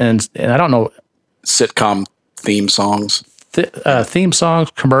 And I don't know. Sitcom theme songs. Theme songs,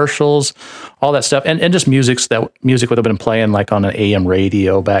 commercials, all that stuff, and just music would have been playing like on an AM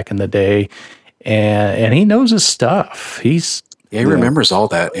radio back in the day, and he knows his stuff. He remembers all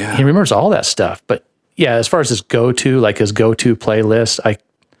that. Yeah, he remembers all that stuff. But yeah, as far as his go-to playlist,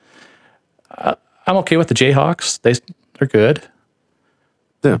 I'm okay with the Jayhawks. They're good,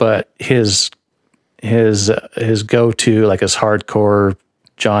 but his go-to, like his hardcore,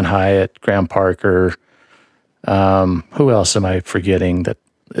 John Hyatt, Graham Parker. Who else am I forgetting that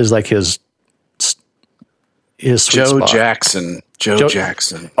is like his sweet spot? Jackson. Joe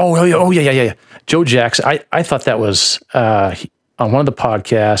Jackson. Oh yeah. Joe Jackson. I thought that was on one of the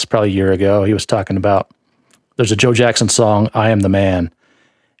podcasts probably a year ago. He was talking about there's a Joe Jackson song, "I Am the Man,"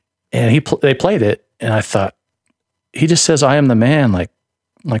 and they played it, and I thought he just says "I am the man" like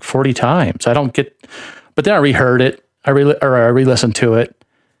 40 times. I don't get, but then I reheard it. I re-listened to it.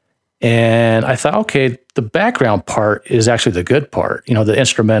 And I thought, okay, the background part is actually the good part, the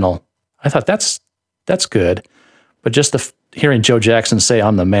instrumental. I thought that's good, but just hearing Joe Jackson say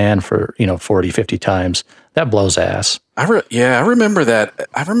 "I'm the man" for 40, 50 times, that blows ass. I remember that.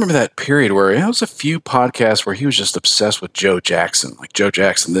 I remember that period where there was a few podcasts where he was just obsessed with Joe Jackson, like Joe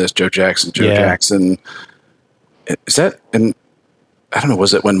Jackson this, Joe Jackson, Jackson. Is that, and I don't know,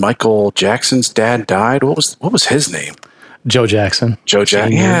 was it when Michael Jackson's dad died? What was his name? Joe Jackson. Joe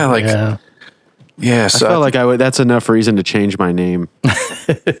Jackson. Yeah, yeah. So I felt like I would. That's enough reason to change my name.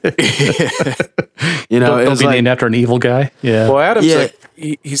 Don't be named after an evil guy. Yeah. Well, Adam's like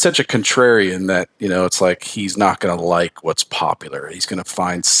he's such a contrarian that it's like he's not going to like what's popular. He's going to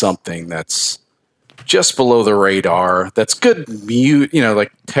find something that's just below the radar. That's good,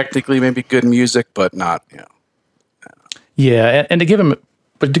 like technically maybe good music, but not. Yeah, and to give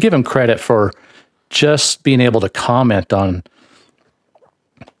him credit for just being able to comment on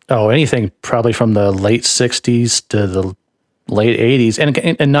anything probably from the late 60s to the late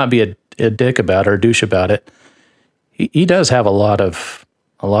 80s and not be a dick about it or a douche about it. He does have a lot of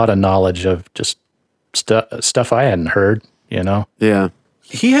knowledge of just stuff I hadn't heard, Yeah.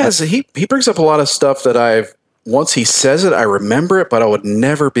 He brings up a lot of stuff that once he says it, I remember it, but I would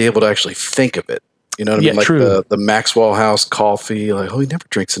never be able to actually think of it. You know what I mean? Like true. The Maxwell House coffee, like, he never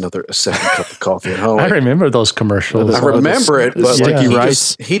drinks a second cup of coffee at home. I remember those commercials. I remember it, but sticky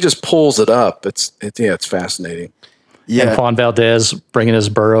rice. He just pulls it up. It's fascinating. Yeah. And Juan Valdez bringing his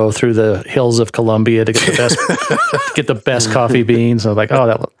burro through the hills of Colombia to get the best coffee beans. I'm like,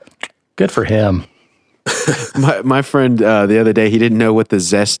 good for him. My friend the other day, he didn't know what the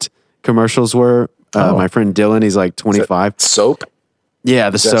Zest commercials were. My friend Dylan, he's like 25. Soap?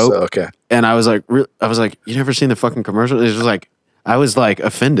 Yeah, the soap. Okay. And I was like, you never seen the fucking commercial? It was like, I was like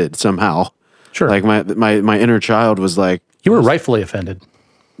offended somehow. Sure. Like my inner child was like, you were rightfully offended.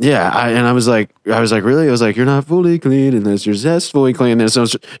 Yeah, I was like, really? I was like, you're not fully clean, and there's your Zest fully clean. And then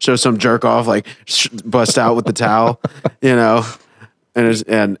show some jerk off like bust out with the towel, and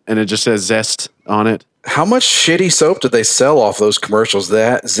it just says Zest on it. How much shitty soap did they sell off those commercials?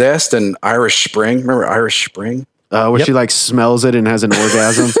 That Zest and Irish Spring. Remember Irish Spring? Where she like smells it and has an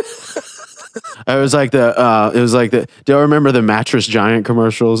orgasm. It was like do y'all remember the Mattress Giant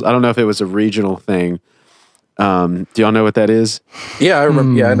commercials? I don't know if it was a regional thing. Do y'all know what that is? Yeah, I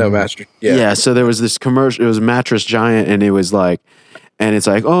remember. Yeah, I know Mattress. Yeah. So there was this commercial. It was Mattress Giant, and it was like, and it's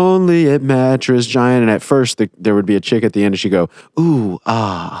like only at Mattress Giant. And at first, there would be a chick at the end, and she'd go, "Ooh,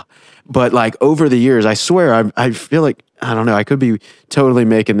 ah." But like over the years, I swear, I feel like, I don't know, I could be totally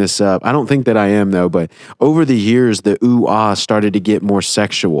making this up. I don't think that I am though, but over the years, the ooh, ah started to get more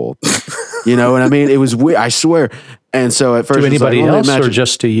sexual. You know what I mean? It was weird, I swear. And so at first, to anybody else or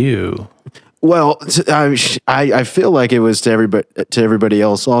just to you? Well, I feel like it was to everybody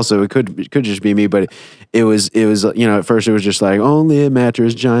else also. It could just be me, but it was at first it was just like only a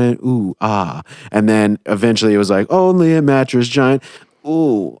Mattress Giant, ooh, ah. And then eventually it was like only a Mattress Giant,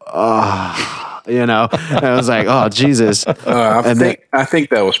 ooh, ah, and I was like, oh, Jesus. I think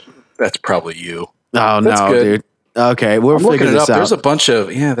that's probably you. Oh, that's no, good. Dude. Okay, we're figuring this out. There's a bunch of,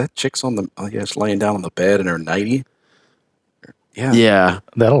 that chick's on it's laying down on the bed in her nightie. Yeah.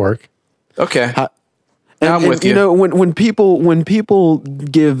 That'll work. Okay. I'm with you. When people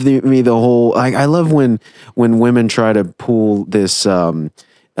give me the whole, I love when women try to pull this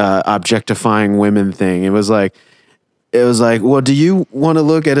objectifying women thing. It was like, well, do you want to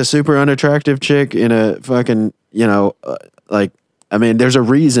look at a super unattractive chick in a fucking, there's a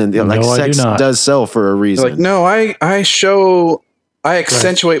reason. No, sex does sell for a reason. Like, no, I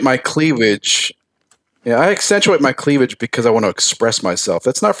accentuate my cleavage. Yeah, I accentuate my cleavage because I want to express myself.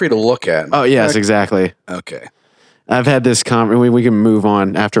 That's not for you to look at. Oh, yes, exactly. Okay. I've had this we can move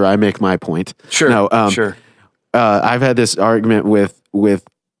on after I make my point. Sure. No, sure. I've had this argument with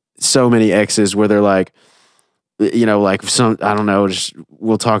so many exes where they're like, like some, I don't know, just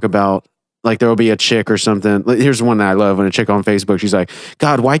we'll talk about, like there'll be a chick or something. Here's one that I love, when a chick on Facebook, she's like,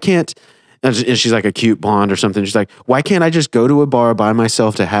 God, why can't, and she's like a cute blonde or something. She's like, why can't I just go to a bar by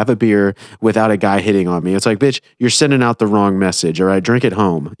myself to have a beer without a guy hitting on me? It's like, bitch, you're sending out the wrong message. All right, drink at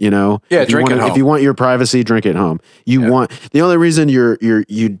home. Yeah, drink at home. If you want your privacy, drink at home. The only reason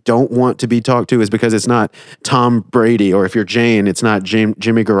you don't want to be talked to is because it's not Tom Brady, or if you're Jane, it's not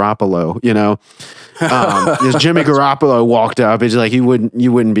Jimmy Garoppolo. If Jimmy Garoppolo walked up, it's like you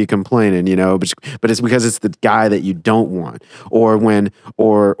wouldn't be complaining, but it's because it's the guy that you don't want. Or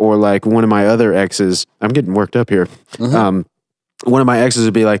like one of my other exes, I'm getting worked up here. Mm-hmm. One of my exes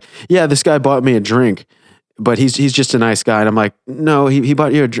would be like, yeah, this guy bought me a drink, but he's just a nice guy. And I'm like, no, he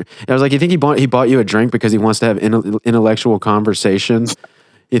bought you a drink. I was like, you think he bought you a drink because he wants to have intellectual conversations?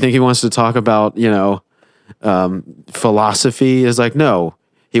 You think he wants to talk about, philosophy? Is like, no,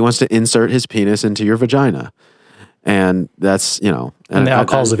 he wants to insert his penis into your vagina. And that's, and the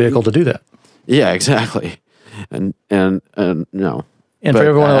alcohol is the vehicle to do that. Yeah, exactly. And no. And for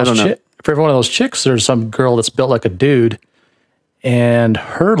every one of those chicks, there's some girl that's built like a dude, and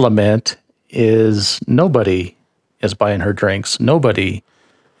her lament is nobody is buying her drinks. Nobody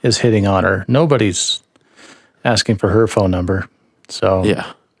is hitting on her. Nobody's asking for her phone number. So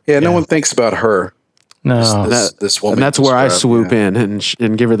yeah. No one thinks about her. No, this woman. And that's where I swoop in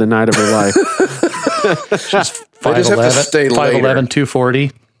and give her the night of her life. She's 5'11",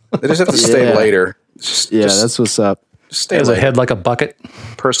 240. They just have to stay later. That's what's up. Stay Has a head like a bucket.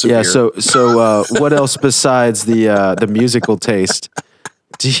 Persevere. Yeah. So what else besides the musical taste?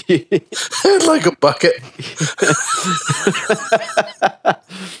 Do you... Head like a bucket.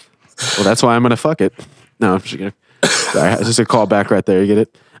 Well, that's why I'm gonna fuck it. No, I'm just kidding. Sorry, just a call back right there. You get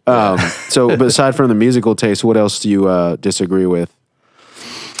it? So, but aside from the musical taste, what else do you disagree with?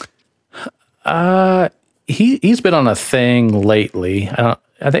 He's been on a thing lately.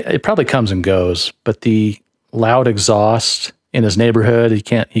 I think it probably comes and goes, but the loud exhaust in his neighborhood, he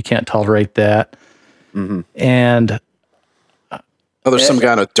can't tolerate that. Mm-hmm. And there's some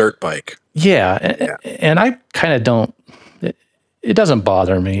guy on a dirt bike. Yeah. And I kind of don't. It doesn't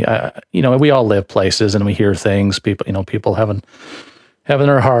bother me. We all live places and we hear things. People having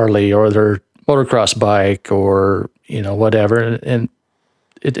their Harley or their motocross bike or whatever, and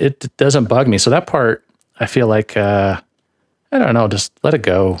it doesn't bug me. So that part, I feel like I don't know. Just let it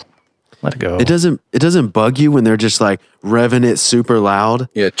go. Let it go. It doesn't bug you when they're just like revving it super loud.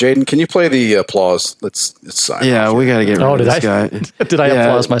 Yeah, Jaden, can you play the applause? Let's sign. Yeah, we got to get rid of this guy. Did I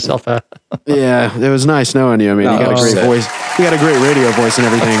applause myself out? Yeah, it was nice knowing you. I mean, you got a great voice. You got a great radio voice and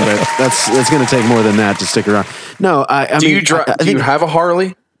everything, but it's going to take more than that to stick around. No, do you have a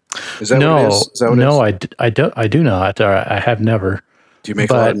Harley? Is that what it is? Is that what it is? I do not. I have never. Do you make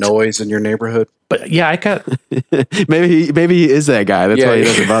a lot of noise in your neighborhood? But yeah, I got. maybe he is that guy. That's why he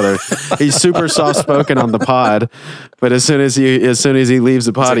doesn't bother. He's super soft spoken on the pod, but as soon as he leaves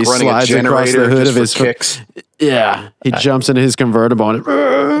the pod, he slides across the hood of his kicks. Yeah, he jumps into his convertible.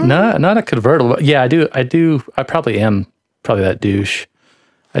 And, not a convertible. Yeah, I do. I probably am that douche.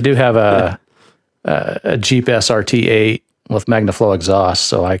 I do have a Jeep SRT 8 with MagnaFlow exhaust,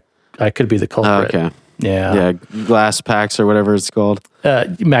 so I could be the culprit. Okay. Yeah. Glass packs or whatever it's called.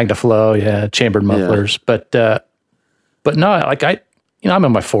 MagnaFlow, chambered mufflers. Yeah. But no, like I'm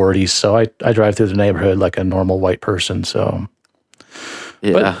in my 40s, so I drive through the neighborhood like a normal white person. So,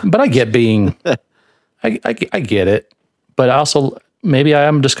 yeah. But I get being, I get it. But also maybe I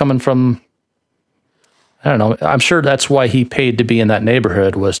am just coming from, I don't know. I'm sure that's why he paid to be in that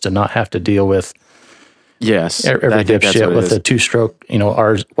neighborhood, was to not have to deal with. Yes, every dipshit with a 2-stroke,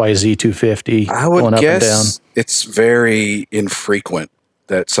 RYZ 250. I would going guess up and down. It's very infrequent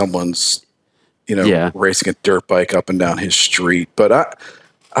that someone's, racing a dirt bike up and down his street. But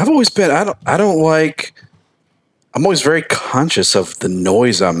I've always been, I don't like. I'm always very conscious of the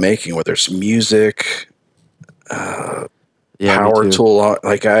noise I'm making, whether it's music, power tool.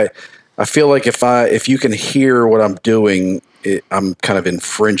 Like I feel like if you can hear what I'm doing, I'm kind of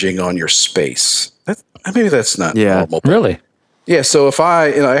infringing on your space. Maybe that's not normal. Really? Yeah. So if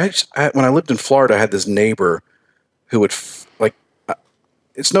when I lived in Florida, I had this neighbor who would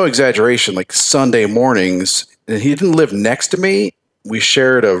it's no exaggeration, like Sunday mornings, and he didn't live next to me. We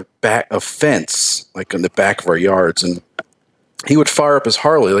shared a fence, like in the back of our yards, and he would fire up his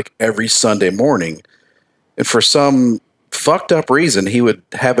Harley like every Sunday morning. And for some fucked up reason, he would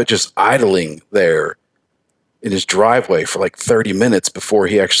have it just idling there in his driveway for like 30 minutes before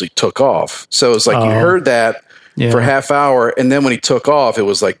he actually took off. So it was like you heard that for a half hour, and then when he took off, it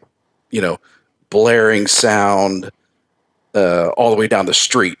was like, blaring sound all the way down the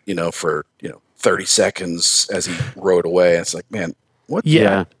street, for 30 seconds as he rode away. And it's like, man, what?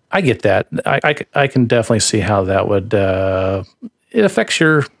 Yeah, I get that. I can definitely see how that would it affects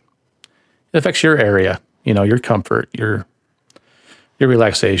your area, your comfort, your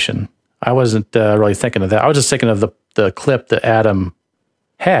relaxation. I wasn't really thinking of that. I was just thinking of the clip that Adam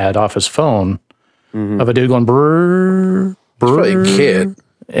had off his phone of a dude going brrr, brrr. Probably a kid.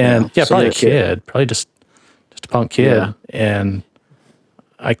 And probably a kid. Probably just a punk kid. Yeah. And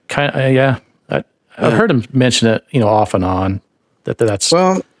I kind of, I've heard him mention it, off and on, that's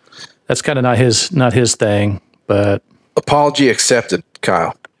kind of not his thing, but. Apology accepted,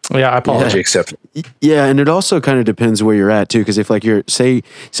 Kyle. Yeah, I apologize. Accepted. Yeah, and it also kind of depends where you're at too, because if like you're say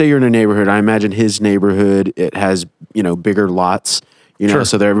you're in a neighborhood, I imagine his neighborhood, it has bigger lots, Sure.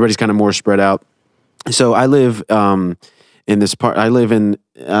 So everybody's kind of more spread out. So I live in this part. I live in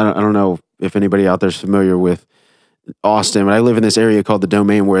I don't know if anybody out there is familiar with Austin, but I live in this area called the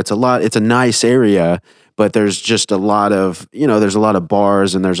Domain, where it's a nice area, but there's just a lot of, there's a lot of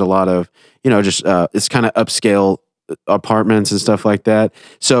bars and there's a lot of, just it's kind of upscale apartments and stuff like that.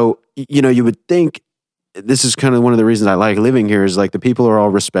 So, you would think this is kind of one of the reasons I like living here is like the people are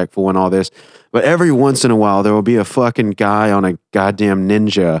all respectful and all this, but every once in a while there will be a fucking guy on a goddamn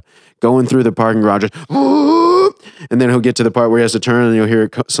Ninja going through the parking garage, and then he'll get to the part where he has to turn and you'll hear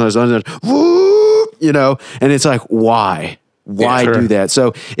it slows down, and it's like, why do that?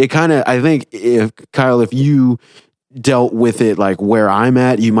 So it kind of, I think Kyle, if you dealt with it like where I'm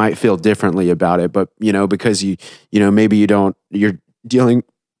at, you might feel differently about it, but because maybe you're dealing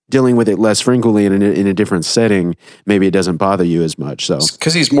with it less frequently in a different setting, maybe it doesn't bother you as much. So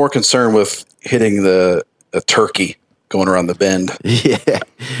because he's more concerned with hitting a turkey going around the bend.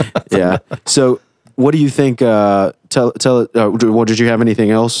 Yeah. So what do you think? Well, did you have anything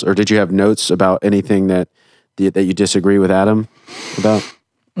else, or did you have notes about anything that you disagree with Adam about?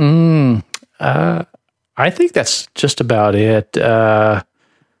 I think that's just about it.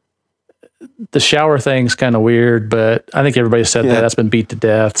 The shower thing's kind of weird, but I think everybody said that's been beat to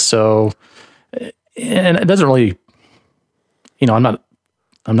death. So, and it doesn't really, I'm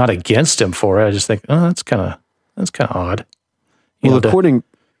not against him for it. I just think, that's kind of odd. Well,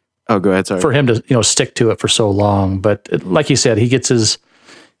 go ahead. Sorry. For him to, stick to it for so long. But like you said, he gets his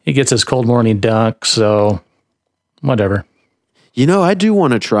cold morning dunk. So whatever. I do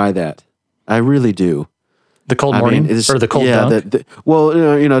want to try that. I really do. The cold morning or the cold dunk?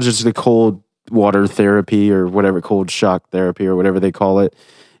 Just the cold water therapy or whatever, cold shock therapy or whatever they call it.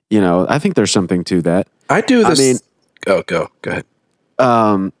 I think there's something to that. I do this. Go ahead.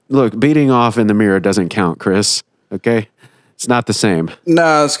 Look, beating off in the mirror doesn't count, Chris. Okay? It's not the same. No,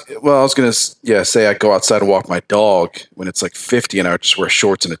 I was going to say I go outside and walk my dog when it's like 50 and I just wear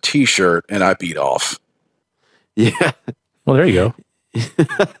shorts and a t-shirt and I beat off. Yeah. Well, there you go.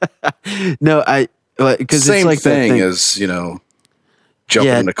 No, because same it's like thing as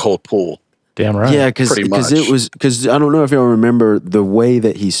jumping in a cold pool. Damn right. Yeah, because I don't know if y'all remember the way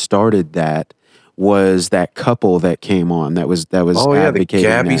that he started that was that couple that came on that was the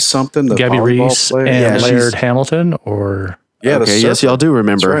Gabby something, the Gabby Reese and Laird Hamilton, or yes, y'all do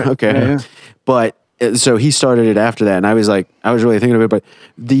remember. Right. Okay, yeah. But so he started it after that, and I was really thinking of it, but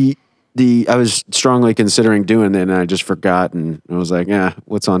I was strongly considering doing it, and I just forgot, and I was like,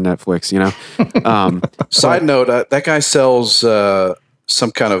 what's on Netflix, Side note, that guy sells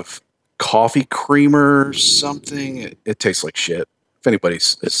some kind of coffee creamer or something. It tastes like shit. If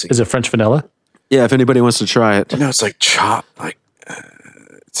anybody's seen is it French vanilla? Yeah, if anybody wants to try it. It's like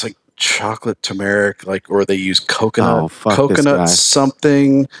it's like chocolate turmeric, or they use coconut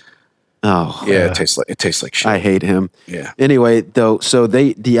something. Oh yeah, it tastes like shit. I hate him. Yeah. Anyway, though, so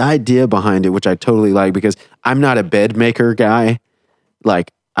the idea behind it, which I totally like, because I'm not a bed maker guy.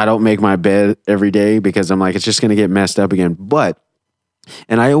 Like, I don't make my bed every day because I'm like, it's just going to get messed up again.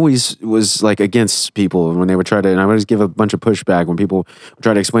 And I always was like against people when they would try to, and I would always give a bunch of pushback when people would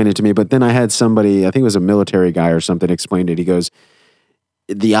try to explain it to me. But then I had somebody, I think it was a military guy or something, explained it. He goes,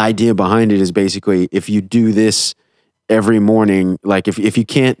 the idea behind it is basically if you do this every morning, like if you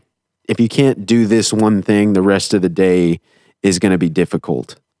can't do this one thing, the rest of the day is going to be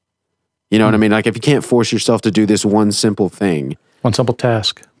difficult. You know what I mean? Like if you can't force yourself to do this one simple thing. One simple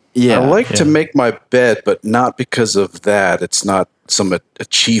task. Yeah. I like to make my bed, but not because of that. It's not some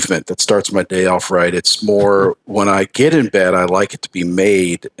achievement that starts my day off right. It's more when I get in bed, I like it to be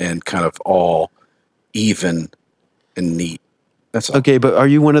made and kind of all even and neat. That's all. Okay, but are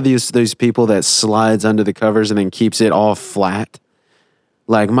you one of those people that slides under the covers and then keeps it all flat?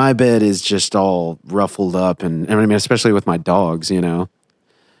 Like my bed is just all ruffled up, and I mean, especially with my dogs,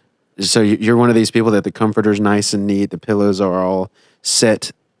 So you're one of these people that the comforter's nice and neat, the pillows are all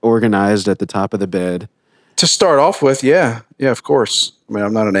set, organized at the top of the bed. To start off with, yeah, of course. I mean,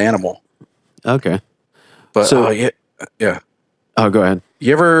 I'm not an animal. Okay, but yeah. Oh, go ahead.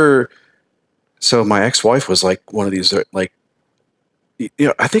 You ever? So my ex-wife was like one of these, like,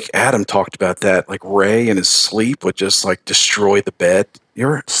 I think Adam talked about that. Like Ray in his sleep would just like destroy the bed. You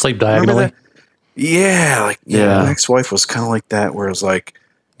ever sleep diagonally? Yeah, my ex-wife was kind of like that, where it was like,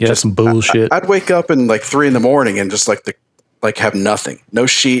 just some bullshit. I'd wake up in like 3 a.m. and just have nothing, no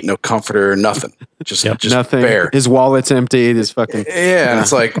sheet, no comforter, nothing, just nothing. Bare. His wallet's empty. His fucking and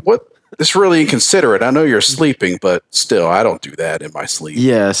it's like, what? This is really inconsiderate. I know you're sleeping, but still, I don't do that in my sleep.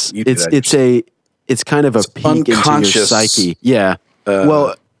 Yes, it's kind of a peek into your psyche. Yeah.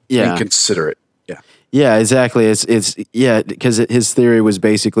 Inconsiderate. Yeah. Yeah, exactly. It's because his theory was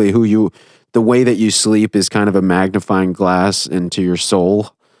basically the way that you sleep is kind of a magnifying glass into your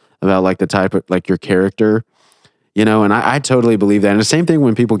soul about like the type of like your character, and I totally believe that. And the same thing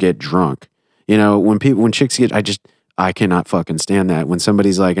when people get drunk, You know, when chicks get, I cannot fucking stand that. When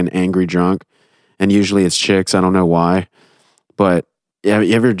somebody's like an angry drunk, and usually it's chicks, I don't know why, but yeah,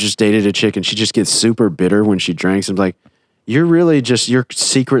 you ever just dated a chick and she just gets super bitter when she drinks? I'm like, you're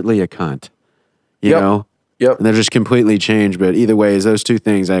secretly a cunt, you know? Yep. And they're just completely changed. But either way, is those two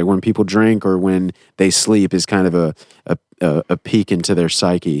things, like when people drink or when they sleep, is kind of a peek into their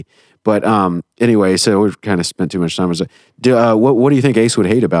psyche. But anyway, so we've kind of spent too much time. What do you think Ace would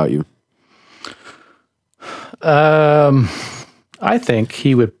hate about you? I think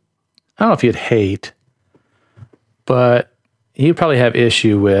he would, I don't know if he'd hate, but he'd probably have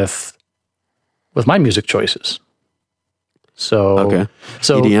issue with my music choices. So, okay.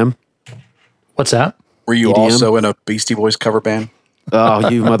 So EDM? What's that? Were you EDM? Also in a Beastie Boys cover band? Oh,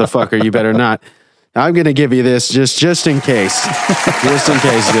 you motherfucker, you better not. I'm going to give you this just in case. Just in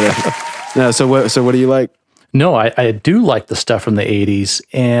case. Dude. No, so what do you like? No, I do like the stuff from the 80s.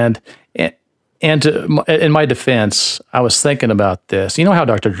 And in my defense, I was thinking about this. You know how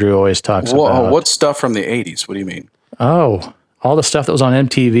Dr. Drew always talks about... What stuff from the 80s? What do you mean? Oh, all the stuff that was on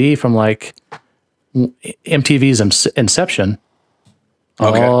MTV from like MTV's inception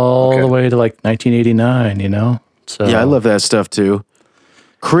all the way to like 1989, you know? So yeah, I love that stuff too.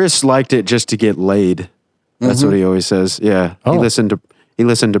 Chris liked it just to get laid. That's what he always says. Yeah. Oh. He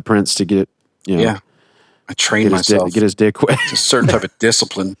listened to Prince to get, you know, Yeah. I trained myself. Get his dick wet. It's a certain type of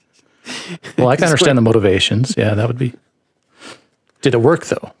discipline. Well, I can understand the motivations. Yeah, that would be... Did it work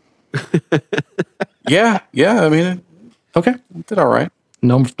though? Yeah. I mean, Okay. it did all right.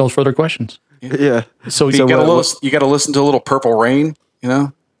 No further questions. Yeah. So You got to listen to a little Purple Rain, you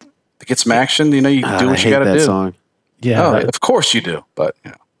know, to get some action. You know, you do what you got to do. Song. yeah, Oh, that- of course you do, but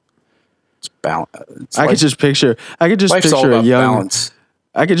you know, it's balance. I could just picture life's all a about young balance.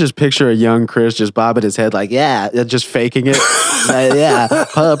 I could just picture a young Chris just bobbing his head like, yeah, just faking it. Yeah,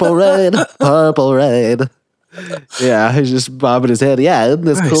 purple rain. Yeah, he's just bobbing his head. Yeah, isn't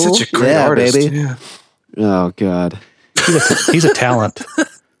this cool? He's such a great artist. baby. Yeah. Oh God. he's a talent.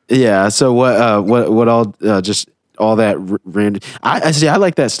 Yeah. So what all just all that random. I see. I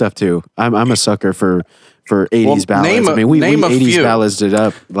like that stuff too. I'm a sucker for 80s ballads. We name a 80s few. ballads it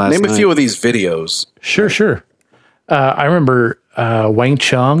up last night. Name a few of these videos. Sure. I remember Wang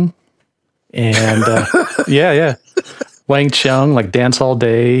Chung and yeah. Wang Chung, like Dance Hall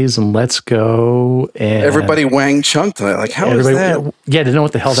Days and Let's Go. And Everybody Wang Chung tonight. Like, how is that? Yeah, I didn't know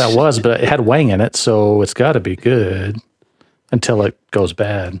what the hell that was, but it had Wang in it, so it's got to be good until it goes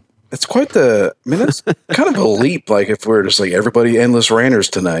bad. It's quite the, I mean, that's kind of a leap. Like, if we're just like, everybody Endless Rainers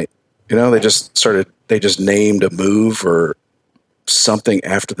tonight, you know, they just named a move or something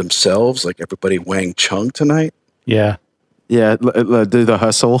after themselves. Like, everybody Wang Chung tonight. Yeah. Yeah, do the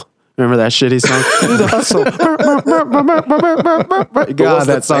hustle. Remember that shitty song? Do the hustle. God,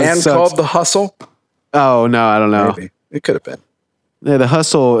 that song band sucks. called The Hustle? Oh no, I don't know. Maybe. It could have been. Yeah, the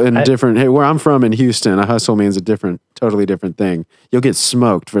hustle in different. Hey, where I'm from in Houston, a hustle means totally different thing. You'll get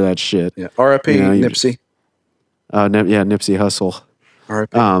smoked for that shit. Yeah. R.I.P. Nipsey. Nipsey Hussle.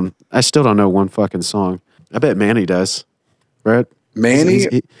 R.I.P. I still don't know one fucking song. I bet Manny does. Right? Manny?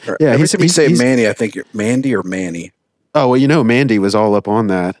 Yeah. Every time you say Manny, I think you're Mandy or Manny. Oh well, you know, Mandy was all up on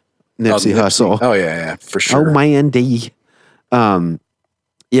that. Nipsey Hussle. Oh yeah, for sure. Oh Mandy.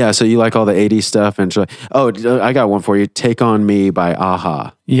 Yeah, so you like all the 80s stuff and I got one for you. Take on Me by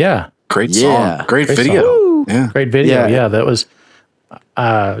Aha. Yeah. Great Yeah. song. Great Great video. song. Yeah. Great video. Yeah. Yeah, that was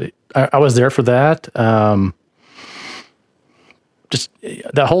I was there for that. Just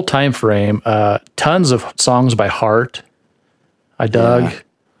that whole time frame, tons of songs by Heart. I dug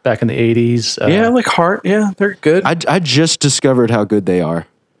back in the 80s. Yeah, like Heart. Yeah, they're good. I just discovered how good they are.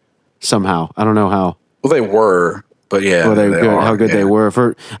 Somehow. I don't know how. Well, they were, but yeah. Well, they good, are, how good they were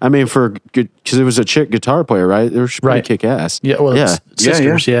for good because it was a chick guitar player, right? They were pretty Right. kick ass. Yeah, well,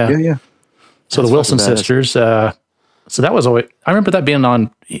 sisters, yeah. Yeah. So the Wilson fucking badass. sisters. So that was always. I remember that being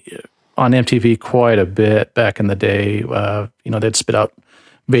on MTV quite a bit back in the day. They'd spit out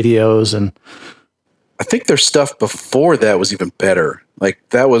videos and I think their stuff before that was even better. Like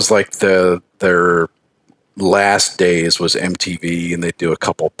that was like their last days was MTV, and they do a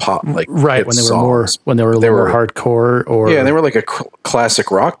couple pop like right hit when they songs. were a little more hardcore or Yeah, they were like a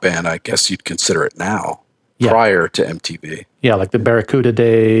classic rock band. I guess you'd consider it now. Yeah. Prior to MTV. yeah, like the Barracuda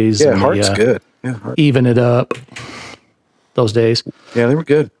days. Yeah, and Heart's good. Yeah, Heart. Even It Up. Those days. Yeah, they were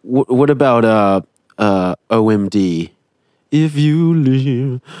good. What about OMD? If you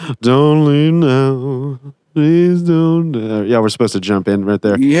leave, don't leave now. Please don't. Yeah, we're supposed to jump in right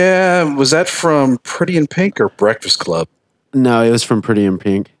there. Yeah, was that from Pretty in Pink or Breakfast Club? No, it was from Pretty in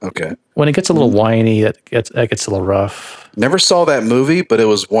Pink. Okay. when it gets a little whiny, that gets a little rough. Never saw that movie, but it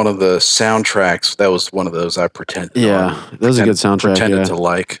was one of the soundtracks. That was one of those I pretended. Yeah, that was a good soundtrack. Pretended to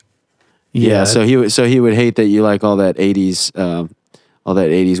like. Yeah, so he would hate that you like all that 80s,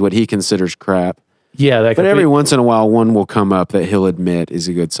 what he considers crap. Yeah, but every once in a while, one will come up that he'll admit is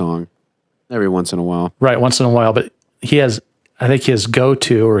a good song. Every once in a while, right? Once in a while, but I think his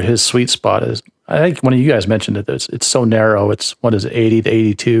go-to or his sweet spot is. I think one of you guys mentioned it. It's so narrow. It's what is it, 80 to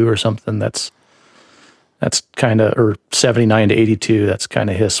 82 or something? That's kind of, or 79 to 82. That's kind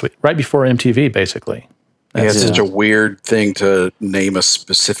of his sweet. Right before MTV, basically. It's such a weird thing to name a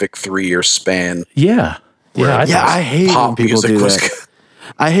specific 3-year span. Yeah. I hate when people do that.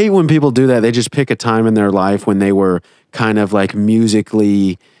 I hate when people do that. They just pick a time in their life when they were kind of like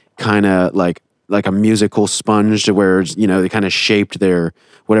musically, kind of like a musical sponge to where, they kind of shaped their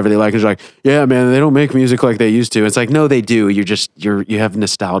whatever they like. It's like, yeah, man, they don't make music like they used to. It's like, no, they do. You have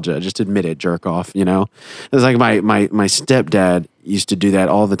nostalgia. Just admit it, jerk off. It's like my stepdad used to do that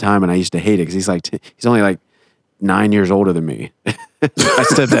all the time, and I used to hate it because he's only like 9 years older than me. My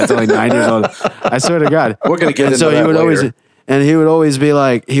stepdad's only 9 years older. I swear to God. We're gonna get into so that later. He would always be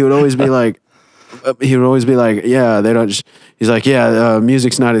like, yeah, they don't just, he's like, yeah,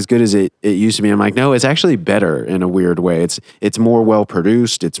 music's not as good as it used to be. I'm like, no, it's actually better in a weird way. It's more well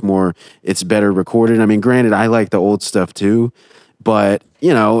produced. It's better recorded. I mean, granted, I like the old stuff too, but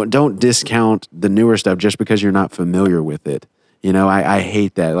don't discount the newer stuff just because you're not familiar with it. I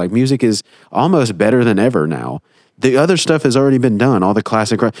hate that. Like, music is almost better than ever now. The other stuff has already been done. All the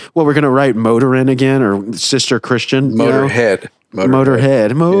classic. Well, we're going to write Motorin again, or Sister Christian. Motorhead. Yeah. We're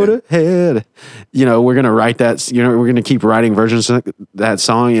going to write that. We're going to keep writing versions of that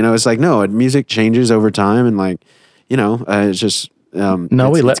song. It's like, no, music changes over time. And it's just, I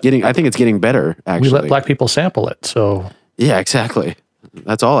think it's getting better, actually. We let black people sample it. So. Yeah, exactly.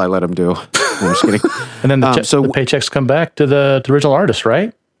 That's all I let them do. I'm just kidding. And then the paychecks come back to the original artist,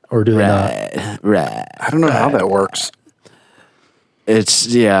 right? Or do they not? Right. I don't know how that works. It's,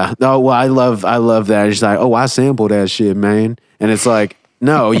 yeah. Oh, well, I love that. It's like, I sampled that shit, man. And it's like,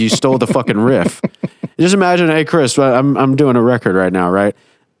 no, you stole the fucking riff. Just imagine, hey, Chris, I'm doing a record right now, right?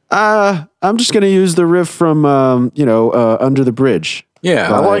 I'm just going to use the riff from, Under the Bridge. Yeah.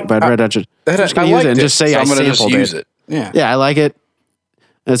 By Red Hot. I'm just going to use it and just say I sampled it. Yeah, I like it.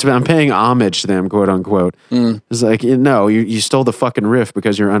 I'm paying homage to them, quote unquote. It's like, you stole the fucking riff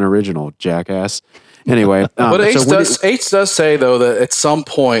because you're unoriginal, jackass. Anyway, but Ace does say though that at some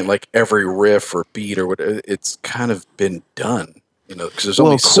point, like every riff or beat or whatever, it's kind of been done. Because there's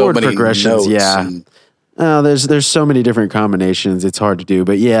only so many progressions. Yeah, there's so many different combinations. It's hard to do,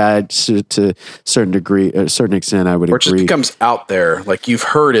 but yeah, to a certain degree, a certain extent, I would agree. Or it just becomes out there, like you've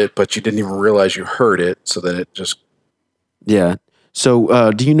heard it, but you didn't even realize you heard it. So then it just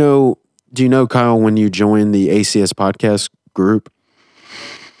So, do you know, Kyle, when you joined the ACS podcast group?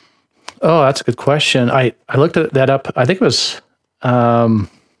 Oh, that's a good question. I looked that up. I think it was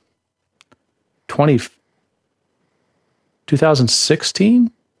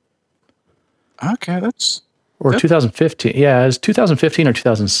 2016. Okay, that's... Or 2015. Yeah, it was 2015 or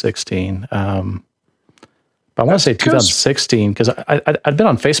 2016. But I want to say 2016 because I'd been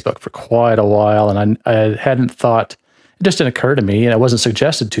on Facebook for quite a while, and I hadn't thought... It just didn't occur to me, and it wasn't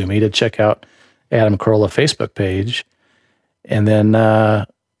suggested to me to check out Adam Carolla Facebook page. And then I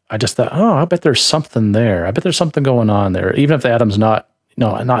just thought, I bet there's something there. I bet there's something going on there. Even if Adam's not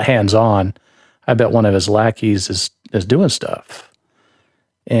hands-on, I bet one of his lackeys is doing stuff.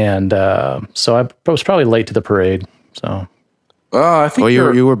 And so I was probably late to the parade. So, I think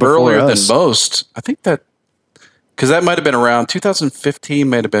you were earlier than most. I think that because that might have been around 2015.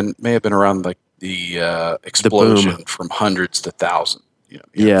 May have been around like the explosion from hundreds to thousands.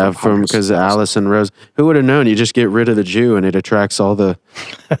 Because Allison Rose. Who would have known? You just get rid of the Jew and it attracts all the,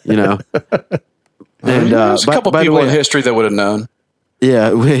 And there's a couple people in history that would have known.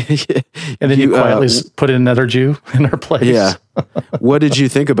 Yeah, and then you quietly put in another Jew in her place. Yeah. What did you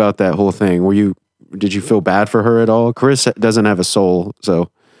think about that whole thing? Did you feel bad for her at all? Chris doesn't have a soul,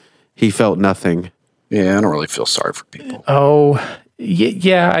 so he felt nothing. Yeah, I don't really feel sorry for people. Oh,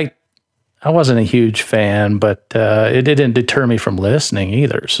 yeah. I wasn't a huge fan, but it didn't deter me from listening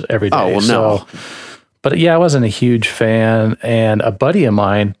either every day. Oh, well, no. But yeah, I wasn't a huge fan. And a buddy of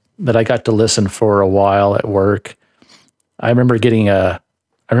mine that I got to listen for a while at work, I remember getting a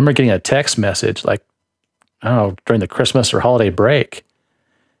text message like, I don't know, during the Christmas or holiday break,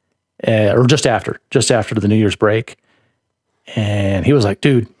 or just after the New Year's break. And he was like,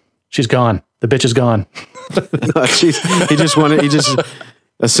 dude, she's gone. The bitch is gone. He just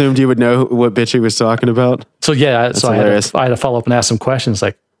assumed you would know what bitch he was talking about. So yeah, I had to follow up and ask some questions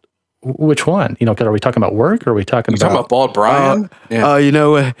like, which one? You know, are we talking about work or are we talking about Bald Brian? You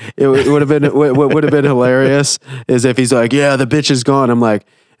know, it would have been what would have been hilarious is if he's like, yeah, the bitch is gone. I'm like,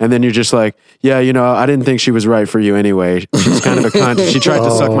 and then you're just like, yeah, you know, I didn't think she was right for you anyway. She's kind of a cunt. She tried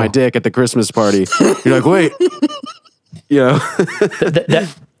to suck my dick at the Christmas party. You're like, wait, you know,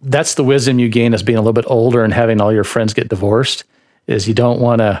 that's the wisdom you gain as being a little bit older and having all your friends get divorced. Is you don't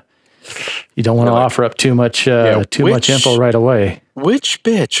want to offer up too much info right away. Which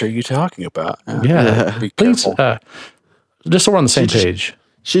bitch are you talking about? Yeah, please. Just so we're on the same page.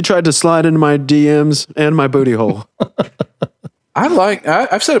 She tried to slide into my DMs and my booty hole.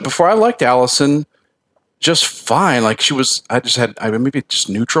 I've said it before. I liked Allison just fine. Like she was, I had maybe just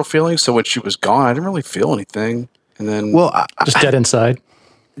neutral feelings. So when she was gone, I didn't really feel anything. And then, just dead inside.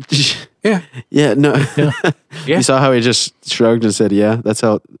 Yeah. No. Yeah. You saw how he just shrugged and said, "Yeah, that's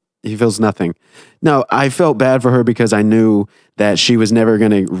how he feels nothing." No, I felt bad for her because I knew that she was never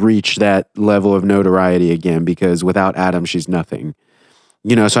going to reach that level of notoriety again because without Adam, she's nothing.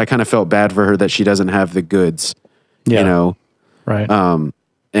 You know, so I kind of felt bad for her that she doesn't have the goods. Yeah. You know, right.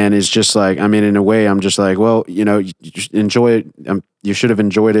 And it's just like, I mean, in a way, I'm just like, well, you know, you enjoy it. You should have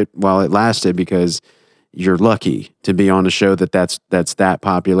enjoyed it while it lasted because you're lucky to be on a show that's that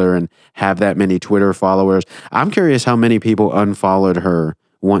popular and have that many Twitter followers. I'm curious how many people unfollowed her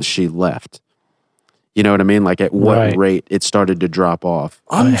once she left. You know what I mean? Like at what rate it started to drop off.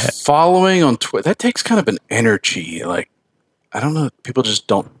 Unfollowing on Twitter, that takes kind of an energy. Like, I don't know. People just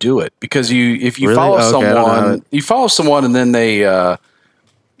don't do it because if you follow someone, you follow someone and then they,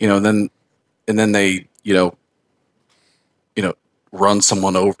 then they, run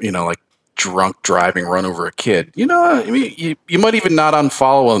someone over, like drunk driving, run over a kid. You know, I mean, you might even not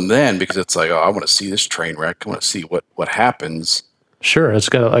unfollow them then because it's like, oh, I want to see this train wreck. I want to see what happens. Sure, it's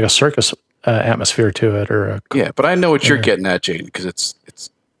got like a circus atmosphere to it, but I know what you're getting at, Jaden, because it's.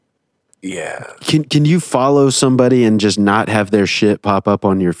 Yeah. Can you follow somebody and just not have their shit pop up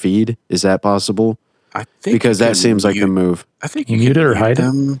on your feed? Is that possible? I think because that seems like the move. I think you mute it or hide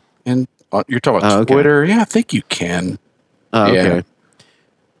them. And you're talking about Twitter. Okay. Yeah, I think you can. Okay.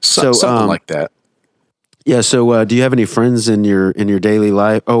 Something like that. Yeah. So, do you have any friends in your daily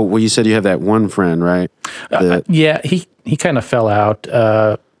life? Oh, well, you said you have that one friend, right? Yeah. He kind of fell out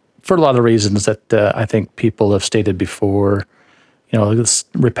for a lot of reasons that I think people have stated before. You know, it's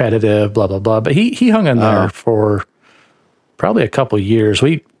repetitive, blah blah blah. But he hung in there for probably a couple of years.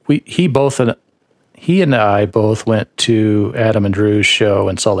 He and I both went to Adam and Drew's show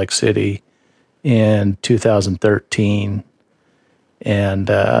in Salt Lake City in 2013, and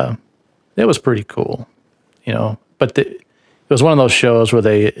it was pretty cool. You know, but it was one of those shows where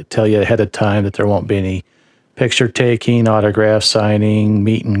they tell you ahead of time that there won't be any picture taking, autograph signing,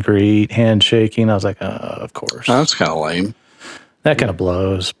 meet and greet, handshaking. I was like, of course. That's kind of lame. That kind of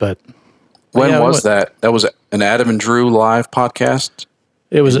blows, but when was that? That was an Adam and Drew live podcast?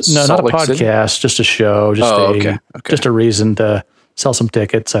 It was not a podcast, just a show, just a reason to sell some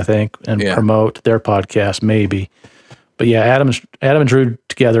tickets, I think, and promote their podcast, maybe. But yeah, Adam and Drew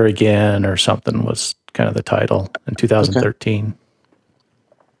Together Again or something was kind of the title in 2013.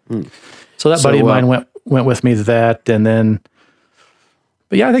 Okay. So that buddy of mine went with me to that, and then,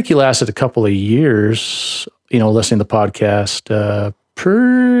 but yeah, I think he lasted a couple of years. Listening to the podcast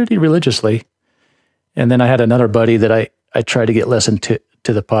pretty religiously. And then I had another buddy that I tried to get listened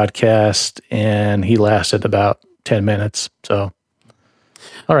to the podcast, and he lasted about 10 minutes. So,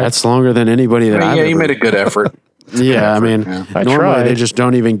 all right. That's longer than anybody that I've ever. You made a good effort. I mean, normally they just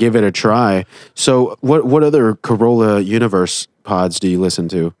don't even give it a try. So what other Corolla Universe pods do you listen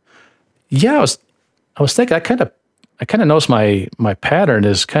to? Yeah, I was thinking, I kind of noticed my pattern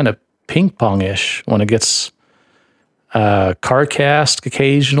is kind of ping pong-ish when it gets CarCast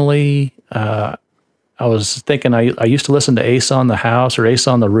occasionally. I was thinking I used to listen to Ace on the House or Ace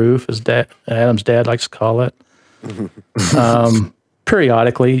on the Roof, as Adam's dad likes to call it.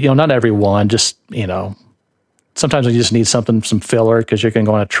 Periodically, not every one, just, sometimes you just need some filler because you're going to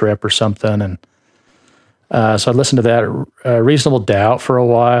go on a trip or something. And so I listened to that Reasonable Doubt for a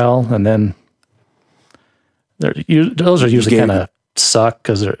while, and then those are usually kind of suck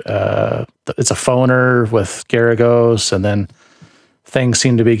because it's a phoner with Garagos, and then things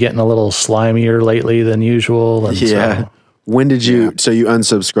seem to be getting a little slimier lately than usual. And so, when did you? So you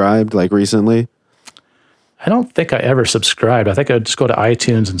unsubscribed like recently? I don't think I ever subscribed. I think I just go to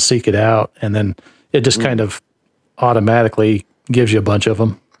iTunes and seek it out, and then it just kind of automatically gives you a bunch of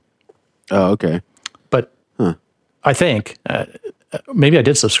them. Oh, okay. But I think maybe I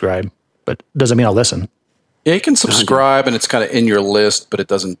did subscribe, but doesn't mean I'll listen. Yeah, you can subscribe, and it's kind of in your list, but it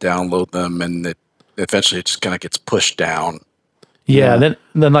doesn't download them, and eventually it just kind of gets pushed down. Yeah.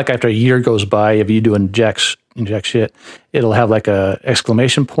 Then like after a year goes by, if you do inject shit, it'll have like a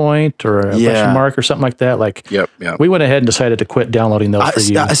exclamation point or a question mark or something like that. Like, Yep. we went ahead and decided to quit downloading those for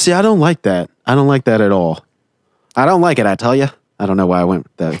you. See, I don't like that. I don't like that at all. I don't like it. I tell you. I don't know why I went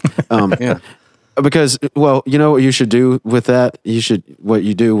with that. Yeah. Because, well, you know what you should do with that? What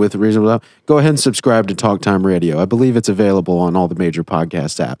you do with Reasonable Doubt? Go ahead and subscribe to Talk Time Radio. I believe it's available on all the major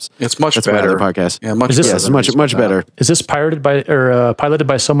podcast apps. It's much That's better. My other podcast. Yeah, much Is this- better. Yes, than much Reasonable better. Is this pirated by or piloted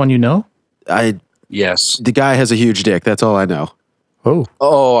by someone you know? Yes. The guy has a huge dick. That's all I know. Oh,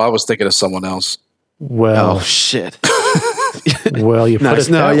 Oh, I was thinking of someone else. well, Oh shit. well, you put Nice.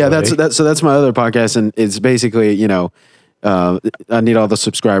 it No, that yeah, way. that's my other podcast, and it's basically, you know, I need all the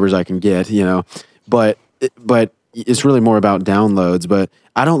subscribers I can get, you know, but it's really more about downloads. But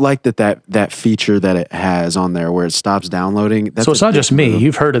I don't like that feature that it has on there where it stops downloading. That's So it's not just me.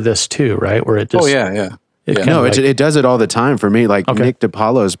 You've heard of this too, right? Where it just Oh, yeah. It Yeah. kinda No, like- it does it all the time for me. Like Okay. Nick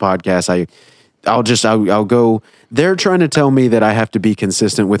DiPaolo's podcast, I'll go. They're trying to tell me that I have to be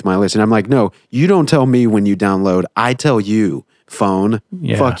consistent with my list, and I'm like, no, you don't tell me when you download. I tell you, phone.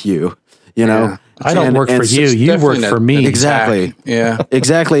 Yeah. Fuck you. You know. Yeah. I don't work for you. You work definitely for not- me. Exactly. Yeah.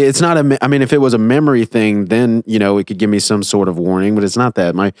 Exactly. It's not I mean, if it was a memory thing, then, you know, it could give me some sort of warning, but it's not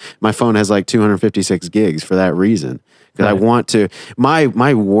that. My phone has like 256 gigs for that reason. Because I want to, I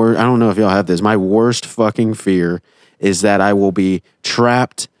don't know if y'all have this. My worst fucking fear is that I will be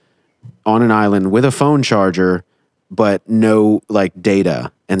trapped on an island with a phone charger, but no like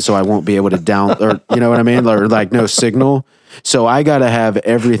data. And so I won't be able to or you know what I mean? Or like no signal. So I got to have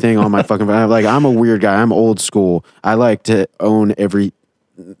everything on my fucking phone. Like, I'm a weird guy. I'm old school. I like to own this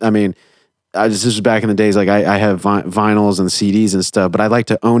is back in the days. Like I have vinyls and CDs and stuff, but I like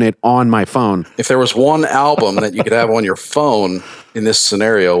to own it on my phone. If there was one album that you could have on your phone in this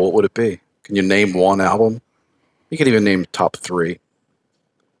scenario, what would it be? Can you name one album? You could even name top 3.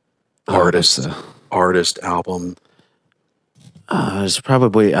 Artist, album. It's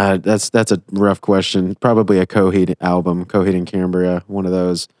probably, that's a rough question. Probably a Coheed album, Coheed and Cambria, one of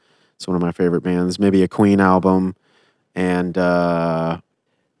those. It's one of my favorite bands. Maybe a Queen album, and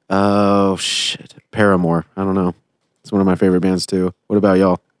oh shit, Paramore. I don't know. It's one of my favorite bands too. What about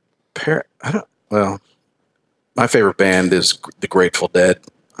y'all? My favorite band is the Grateful Dead.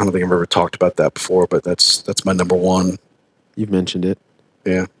 I don't think I've ever talked about that before, but that's my number one. You've mentioned it.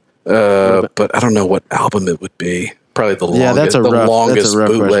 Yeah. But I don't know what album it would be. Probably the longest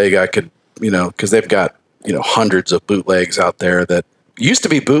bootleg I could, because they've got, hundreds of bootlegs out there that used to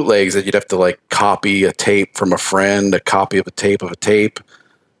be bootlegs that you'd have to like copy a tape from a friend, a copy of a tape of a tape.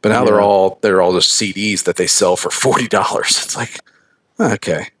 But now they're all just CDs that they sell for $40. It's like,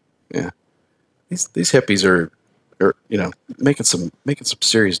 okay, yeah, these hippies are making some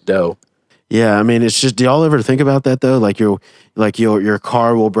serious dough. Yeah, I mean, it's just. Do y'all ever think about that though? Like your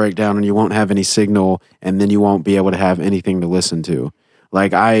car will break down and you won't have any signal, and then you won't be able to have anything to listen to.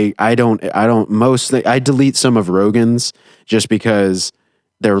 Like I delete some of Rogan's just because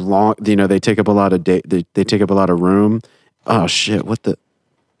they're long. They take up a lot of they take up a lot of room. Oh shit! What the?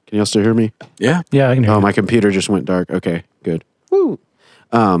 Can y'all still hear me? Yeah. Yeah, I can hear Oh, you. my computer just went dark. Okay, good. Woo.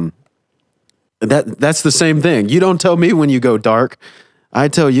 That's the same thing. You don't tell me when you go dark. I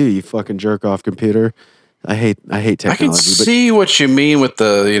tell you, you fucking jerk off computer. I hate technology. I can see what you mean with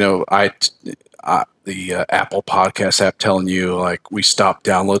the Apple Podcast app telling you like we stopped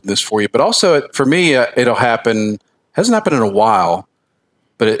downloading this for you. But also for me, it'll happen. Hasn't happened in a while,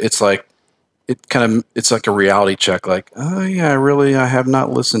 but it's like a reality check. Like, oh yeah, I have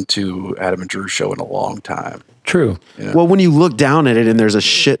not listened to Adam and Drew's show in a long time. True. Yeah. Well, when you look down at it and there's a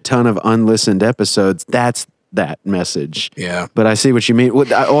shit ton of unlistened episodes, that's that message. Yeah. But I see what you mean.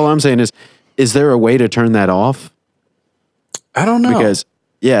 All I'm saying is there a way to turn that off? I don't know. Because,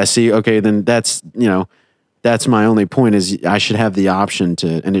 yeah, see, okay, then that's my only point is I should have the option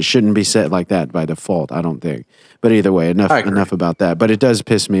to, and it shouldn't be set like that by default, I don't think. But either way, enough about that. But it does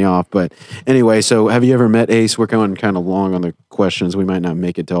piss me off. But anyway, so have you ever met Ace? We're going kind of long on the questions. We might not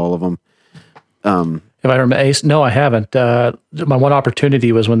make it to all of them. Have I ever met Ace? No, I haven't. My one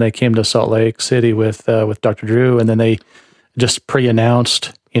opportunity was when they came to Salt Lake City with Dr. Drew, and then they just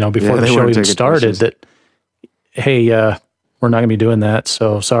pre-announced, before the show even started that, hey, we're not going to be doing that.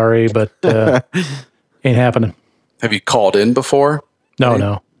 So sorry, but ain't happening. Have you called in before?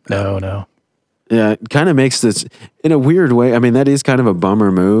 No. Yeah, it kind of makes this, in a weird way, I mean, that is kind of a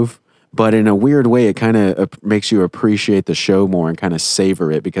bummer move, but in a weird way, it kind of makes you appreciate the show more and kind of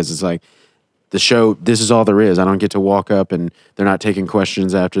savor it because it's like, the show, this is all there is. I don't get to walk up and they're not taking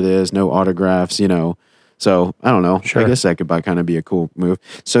questions after this, no autographs, So, I don't know. Sure. I guess that could kind of be a cool move.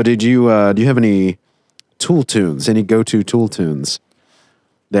 So, do you have any Tool tunes, any go-to Tool tunes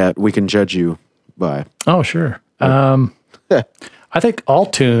that we can judge you by. Oh, sure. I think all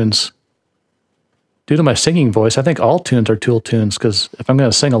tunes, due to my singing voice, I think all tunes are Tool tunes because if I'm going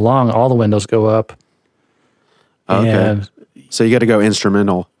to sing along, all the windows go up. Okay. And, so you got to go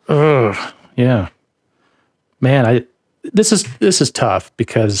instrumental. Yeah. Man, this is tough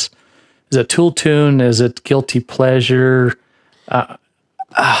because is it Tool tune? Is it guilty pleasure? I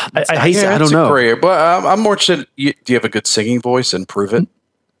don't know. Great, but I'm more interested. Do you have a good singing voice and prove it?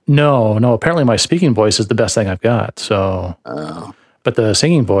 No. Apparently, my speaking voice is the best thing I've got. So, but the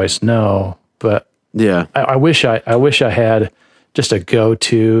singing voice, no. But yeah, I wish I had just a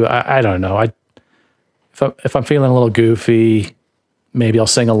go-to. I don't know. If I'm feeling a little goofy, maybe I'll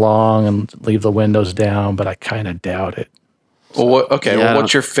sing along and leave the windows down. But I kind of doubt it. Well,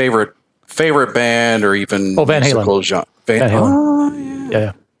 what's your favorite band or even Van Halen? Genre? Van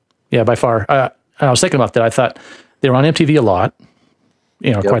Halen. Yeah, by far. I was thinking about that. I thought they were on MTV a lot,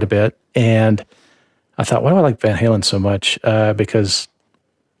 quite a bit. And I thought, why do I like Van Halen so much? Because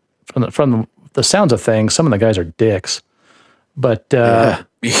from the sounds of things, some of the guys are dicks. But yeah,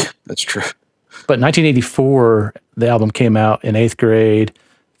 that's true. But 1984, the album came out in 8th grade.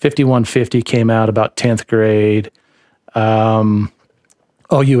 5150 came out about 10th grade.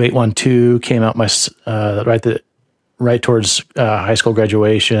 OU812 came out right towards high school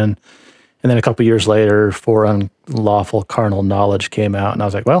graduation. And then a couple years later, For Unlawful Carnal Knowledge came out. And I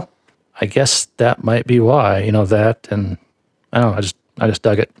was like, well, I guess that might be why, that. And I don't know, I just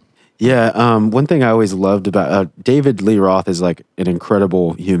dug it. Yeah. One thing I always loved about David Lee Roth is like an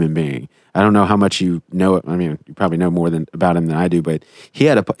incredible human being. I don't know how much you know it. I mean, you probably know more about him than I do, but he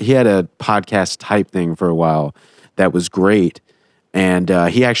had a podcast type thing for a while that was great. And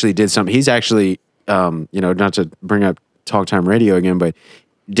he actually did something. He's actually, not to bring up Talk Time Radio again, but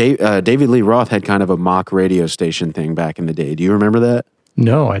David Lee Roth had kind of a mock radio station thing back in the day. Do you remember that?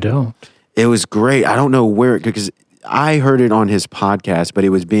 No, I don't. It was great. I don't know where, because I heard it on his podcast, but it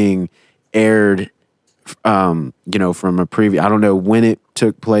was being aired, from a previous, I don't know when it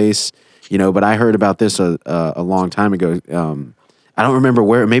took place, but I heard about this a long time ago. I don't remember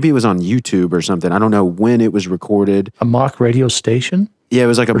where. Maybe it was on YouTube or something. I don't know when it was recorded. A mock radio station? Yeah, it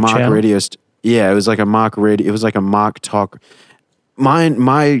was like a mock channel? radio. Yeah, it was like a mock radio. It was like a mock talk. My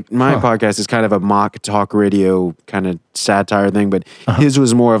podcast is kind of a mock talk radio kind of satire thing, but his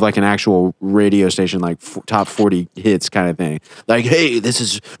was more of like an actual radio station, like top 40 hits kind of thing. Like, hey, this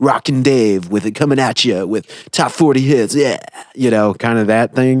is Rockin' Dave with it coming at you with top 40 hits. Yeah, kind of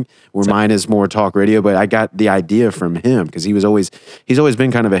that thing. Where mine is more talk radio, but I got the idea from him because he's always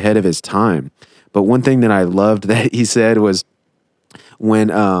been kind of ahead of his time. But one thing that I loved that he said was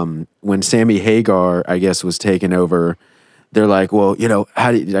when Sammy Hagar, I guess, was taken over. They're like, well,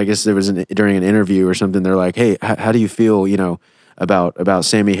 how do you, I guess there was during an interview or something. They're like, hey, how do you feel, about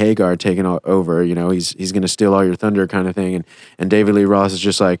Sammy Hagar taking over? He's going to steal all your thunder, kind of thing. And David Lee Roth is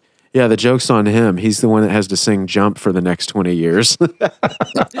just like, yeah, the joke's on him. He's the one that has to sing "Jump" for the next 20 years.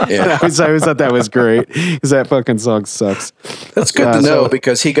 Yeah, I always thought that was great because that fucking song sucks. That's good to know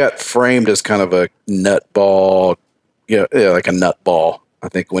because he got framed as kind of a nutball, like a nutball. I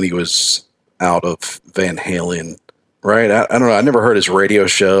think when he was out of Van Halen. Right. I don't know. I never heard his radio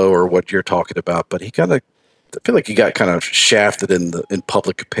show or what you're talking about, but I feel like he got kind of shafted in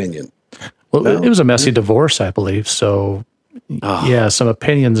public opinion. Well, it was a messy divorce, I believe. So, some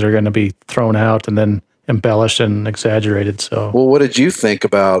opinions are going to be thrown out and then embellished and exaggerated. So, well, what did you think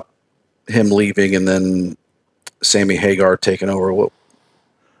about him leaving and then Sammy Hagar taking over? What?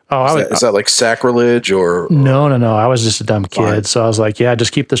 Is that like sacrilege or? No. I was just a dumb kid. Fine. So I was like, yeah,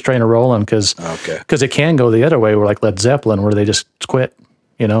 just keep this train rolling because it can go the other way. We're like Led Zeppelin where they just quit,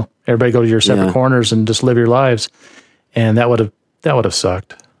 everybody go to your separate corners and just live your lives. And that would have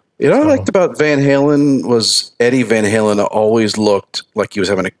sucked. I liked about Van Halen was Eddie Van Halen always looked like he was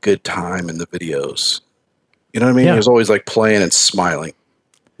having a good time in the videos. You know what I mean? Yeah. He was always like playing and smiling.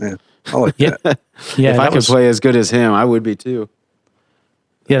 Yeah. I like that. Yeah. If I could play as good as him, I would be too.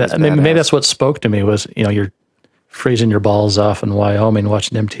 Yeah, maybe that's what spoke to me was, you're freezing your balls off in Wyoming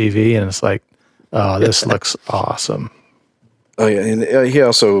watching MTV, and it's like, oh, this looks awesome. Oh, yeah, and he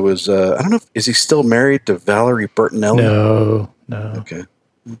also was, I don't know, is he still married to Valerie Bertinelli? No. Okay.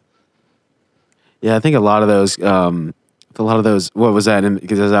 Yeah, I think a lot of those, what was that,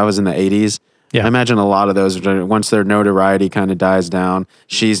 because I was in the 80s, I imagine a lot of those, once their notoriety kind of dies down,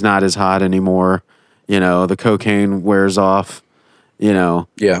 she's not as hot anymore, the cocaine wears off. Yeah.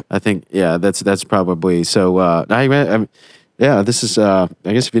 I think, that's probably so. This is. I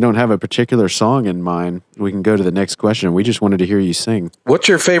guess if you don't have a particular song in mind, we can go to the next question. We just wanted to hear you sing. What's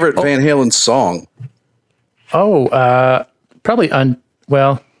your favorite Van Halen song? Probably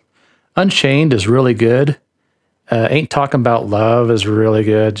Unchained is really good. Ain't Talking About Love is really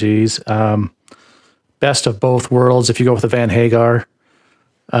good. Geez. Best of Both Worlds, if you go with the Van Hagar.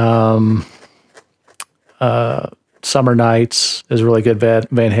 Summer Nights is really good,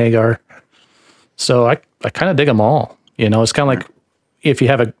 Van Hagar. So I kind of dig them all. You know, it's kind of like if you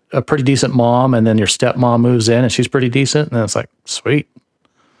have a pretty decent mom and then your stepmom moves in and she's pretty decent, and then it's like, sweet.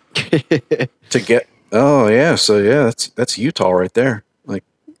 That's Utah right there. Like,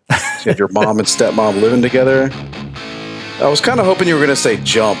 you had your mom and stepmom living together. I was kind of hoping you were going to say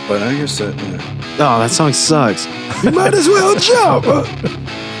Jump, but I guess that. Oh, that song sucks. You might as well jump.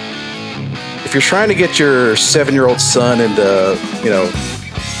 If you're trying to get your 7-year-old son into,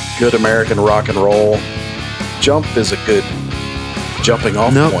 good American rock and roll, Jump is a good jumping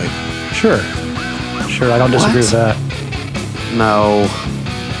off point. Sure. I don't disagree with that. No.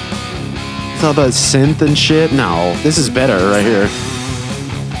 It's all about synth and shit. No, this is better right here.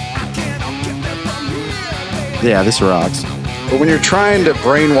 Yeah, this rocks. But when you're trying to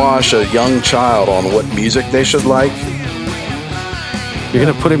brainwash a young child on what music they should like,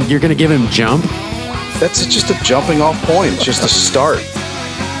 you're gonna give him Jump? That's just a jumping off point. It's just a start.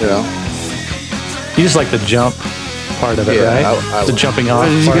 You just like the jump part of it, right? The jumping off.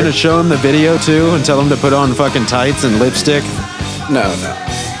 Are you gonna show him the video too and tell him to put on fucking tights and lipstick? No.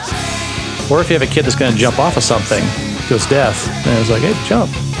 Or if you have a kid that's gonna jump off of something to his death, and it's like, hey,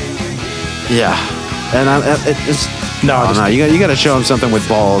 jump. Yeah. And you got to show him something with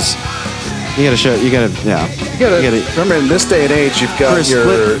balls. Remember, in this day and age, you've got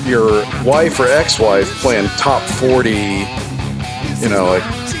your wife or ex-wife playing top 40, like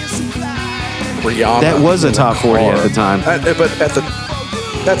Rihanna. That was a top 40 at the time.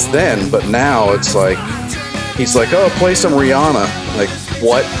 That's then, but now it's like, he's like, oh, play some Rihanna. Like,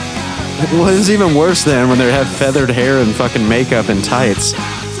 what? Well, it was even worse then when they had feathered hair and fucking makeup and tights.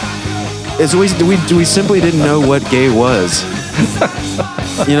 We simply didn't know what gay was.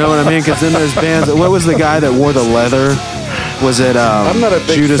 You know what I mean? Because then there's bands. What was the guy that wore the leather? Was it I'm not a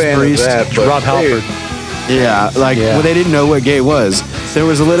big Judas fan Priest? Of that, but Rob Halford. Well, they didn't know what gay was. There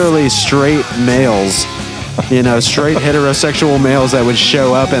was literally straight males, straight heterosexual males that would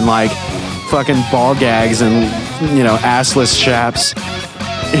show up in like fucking ball gags and assless chaps.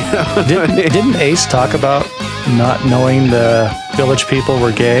 Didn't Ace talk about not knowing the Village People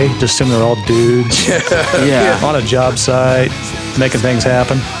were gay? Just assume they're all dudes. Yeah. On a job site, making things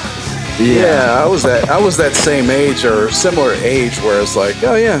happen. Yeah, I was that same age or similar age where it's like,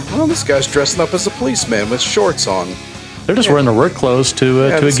 oh yeah, well, this guy's dressing up as a policeman with shorts on. They're just wearing their work clothes to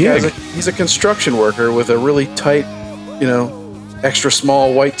a gig. He's a construction worker with a really tight, extra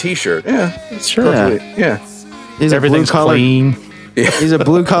small white T-shirt. Yeah, it's sure. Yeah. Everything's clean. Yeah. He's a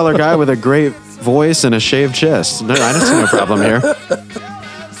blue collar guy with a great voice and a shaved chest. No, I don't see no problem here.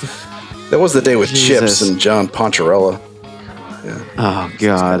 That was the day with Chips and John Poncherella. Yeah. Oh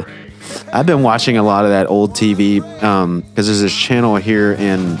God, I've been watching a lot of that old TV because there's this channel here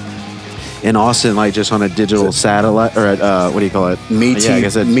in Austin, like just on a digital satellite or what do you call it? Me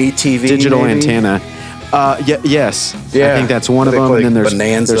TV, digital maybe? Antenna. Yes. Yeah. I think that's one of them. And then there's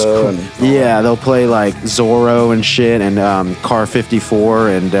Bonanza. They'll play like Zorro and shit and Car 54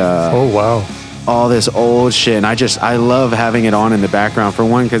 and oh wow, all this old shit. And I love having it on in the background for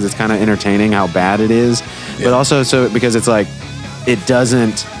one because it's kind of entertaining how bad it is, but also so because it's like it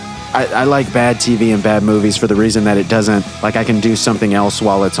doesn't. I like bad TV and bad movies for the reason that it doesn't, like I can do something else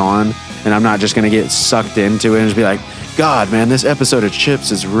while it's on and I'm not just going to get sucked into it and just be like, God, man, this episode of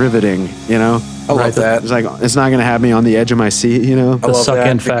Chips is riveting, I love that. It's like, it's not going to have me on the edge of my seat, I love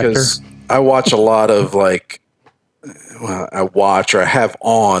suck-in that factor. because I watch a lot of I have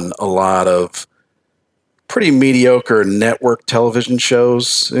on a lot of pretty mediocre network television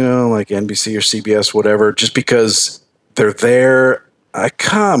shows, like NBC or CBS, whatever, just because they're there.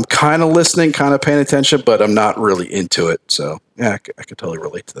 I'm kind of listening, kind of paying attention, but I'm not really into it. So yeah, I could totally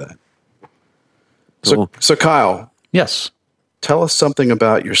relate to that. Cool. So Kyle. Yes. Tell us something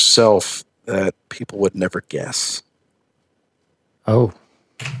about yourself that people would never guess. Oh.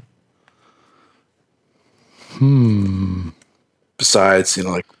 Besides,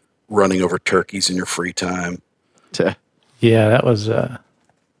 like running over turkeys in your free time. Yeah, that was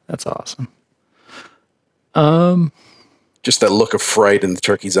that's awesome. Just that look of fright in the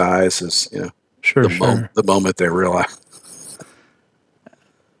turkey's eyes is, sure. The moment they realize.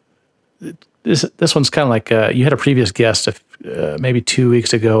 This one's kind of like you had a previous guest maybe 2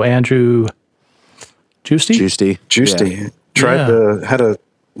 weeks ago, Andrew Giusti. Yeah.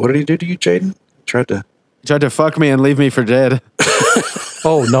 What did he do to you, Jaden? Tried to fuck me and leave me for dead.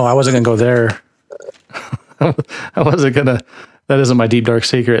 Oh no, I wasn't gonna go there. I wasn't gonna. That isn't my deep dark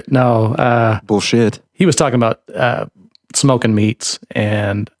secret. No. Bullshit. He was talking about smoking meats,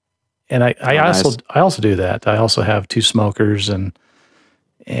 and I also do that. I also have 2 smokers and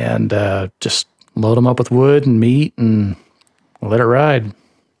just load them up with wood and meat and let it ride.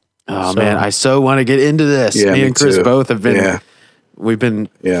 Oh man, I so want to get into this. Yeah, me and Chris too. both have been. Yeah. We've been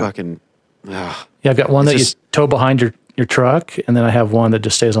Yeah. fucking. Yeah, I've got one that just- you tow behind your truck, and then I have one that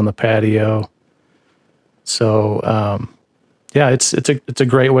just stays on the patio. So, yeah, it's a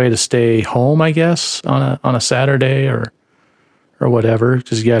great way to stay home, I guess, on a Saturday or whatever,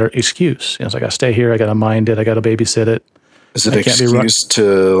 because you got an excuse. You know, so I got to stay here. I got to mind it. I got to babysit it. Is it an excuse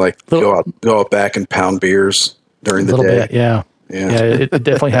to like go out back and pound beers during the A little day? bit, yeah. It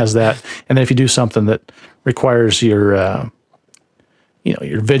definitely has that. And then if you do something that requires your,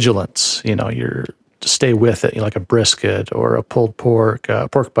 your vigilance, your to stay with it, like a brisket or a pulled pork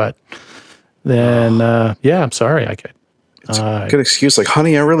butt, then yeah, I'm sorry, I could. It's a good excuse, like,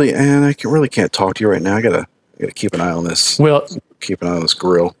 honey, I really can't talk to you right now. I gotta keep an eye on this. Well, keep an eye on this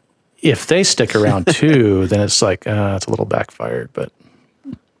grill. If they stick around too, then it's like it's a little backfired. But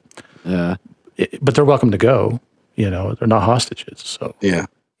Yeah. But they're welcome to go. They're not hostages. So Yeah.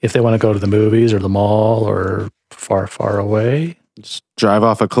 if they want to go to the movies or the mall or far, far away, Just drive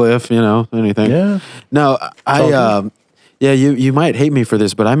off a cliff, anything. yeah. No, all yeah, you might hate me for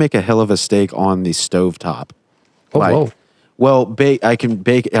this, but I make a hell of a steak on the stovetop. Oh, whoa. Well, I can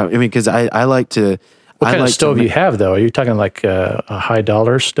bake. I mean, because I like to. What kind of stove you have, though? Are you talking like a high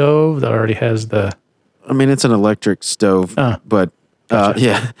dollar stove that already has the? I mean, it's an electric stove, but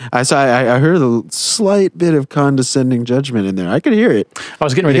yeah, I heard a slight bit of condescending judgment in there. I could hear it. I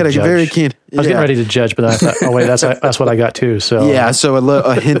was getting ready to judge. Very keen. I was getting ready to judge, but I thought, oh wait, that's what I got too. So yeah, so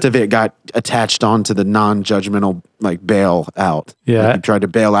a hint of it got attached onto the non-judgmental like bail out. Yeah, like you tried to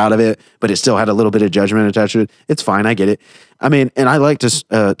bail out of it, but it still had a little bit of judgment attached to it. It's fine, I get it. I mean, and I like to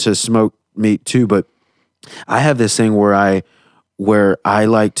smoke meat too, but I have this thing where I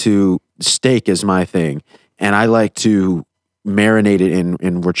like to steak is my thing, and I like to marinate it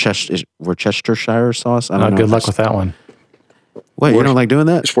in Worcestershire sauce. I don't know. Good luck with that one. Wait, you don't like doing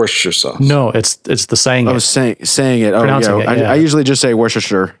that? It's Worcestershire sauce. No, it's the saying. I was saying it. Pronouncing it, yeah. I usually just say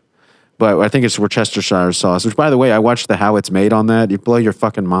Worcestershire, but I think it's Worcestershire sauce. Which, by the way, I watched the How It's Made on that. You blow your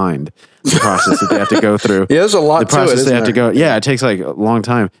fucking mind. The process that they have to go through. Yeah, there's a lot the to it. process they have to Isn't go. Yeah, it takes like a long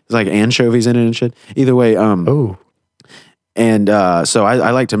time. It's like anchovies in it and shit. Either way, Oh, and so I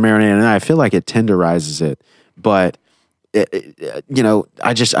like to marinate, and I feel like it tenderizes it, but.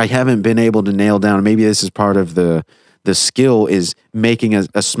 I haven't been able to nail down. Maybe this is part of the skill is making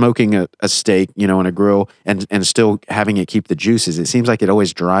smoking a steak, on a grill and still having it keep the juices. It seems like it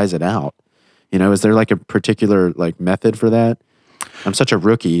always dries it out. Is there like a particular like method for that? I'm such a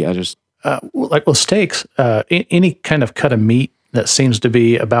rookie. I just steaks, any kind of cut of meat that seems to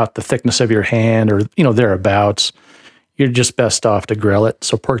be about the thickness of your hand or thereabouts, you're just best off to grill it.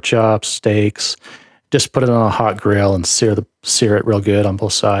 So pork chops, steaks. Just put it on a hot grill and sear it real good on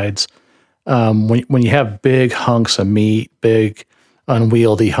both sides. When you have big hunks of meat, big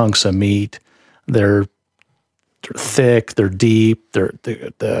unwieldy hunks of meat, they're thick, they're deep,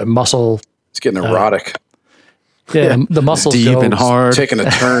 the muscle. It's getting erotic. Yeah, the muscles deep and hard, taking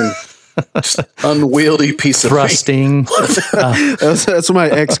a turn. Just unwieldy piece of thrusting. That's what my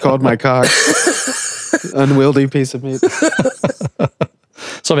ex called my cock. Unwieldy piece of meat.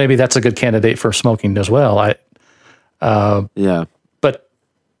 So maybe that's a good candidate for smoking as well. Yeah, but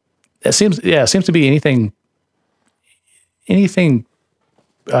it seems to be anything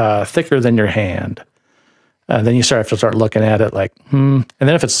thicker than your hand. Then you have to start looking at it like, And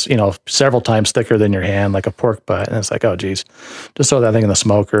then if it's several times thicker than your hand, like a pork butt, and it's like, oh geez, just throw that thing in the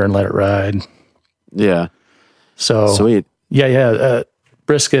smoker and let it ride. Yeah. So sweet. Yeah.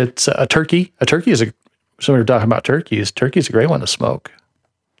 Briskets, a turkey. A turkey is so when you're talking about turkeys, turkey's a great one to smoke.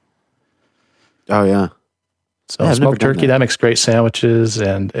 Oh yeah. So smoked turkey, that makes great sandwiches,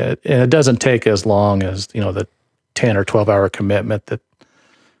 and it doesn't take as long as the 10 or 12 hour commitment that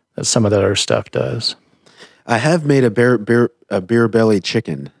some of that other stuff does. I have made a beer belly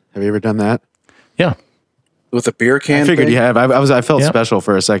chicken. Have you ever done that? Yeah, with a beer can. I figured you have. I felt special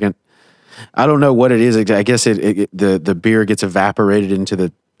for a second. I don't know what it is. I guess the beer gets evaporated into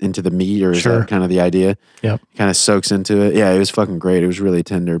the meat, or is that kind of the idea? Yeah, kind of soaks into it. Yeah, it was fucking great. It was really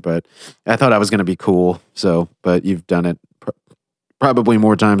tender, but I thought I was going to be cool. So, but you've done it probably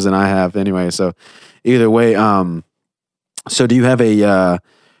more times than I have anyway. So, either way, so do you have a?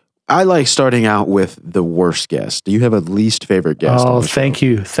 I like starting out with the worst guest. Do you have a least favorite guest? Oh, thank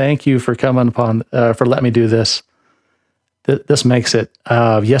you for coming upon for letting me do this. This makes it.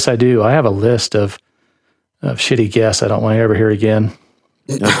 Yes, I do. I have a list of shitty guess I don't want to ever hear again.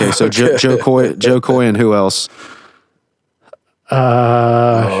 Okay, so Joe Coy, and who else?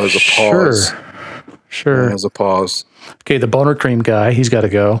 There's a pause. Sure. There's a pause. Okay, the Boner Cream guy, he's got to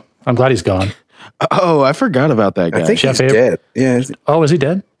go. I'm glad he's gone. Oh, I forgot about that guy. I think Jeff he's dead. Yeah. Oh, is he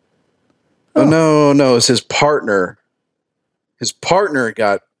dead? Oh, no, it's his partner. His partner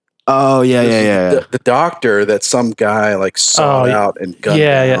got. Oh, yeah. The doctor that some guy like sought out and gunned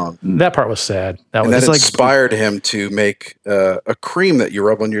down. Yeah. That part was sad. That And was that inspired him to make a cream that you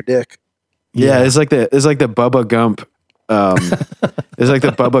rub on your dick. Yeah, it's like the Bubba Gump. It's like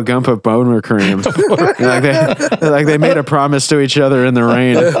the Bubba Gump of Boner Cream. like they made a promise to each other in the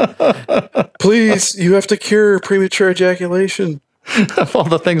rain. Please, you have to cure premature ejaculation. of all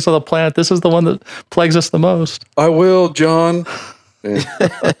the things on the planet, this is the one that plagues us the most. I will, John.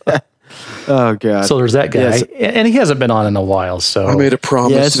 Oh God! So there's that guy, Yes. and he hasn't been on in a while. So I made a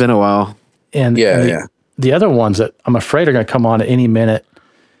promise. Yeah, it's been a while. and the other ones that I'm afraid are going to come on at any minute,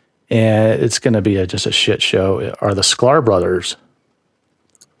 and it's going to be just a shit show, are the Sklar brothers.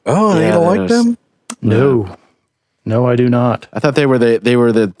 Oh, you don't like them? No, I do not. I thought they were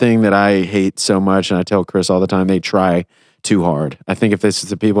the thing that I hate so much, and I tell Chris all the time they try too hard. I think if this is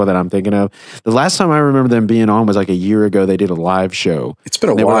the people that I'm thinking of, the last time I remember them being on was like a year ago. They did a live show. It's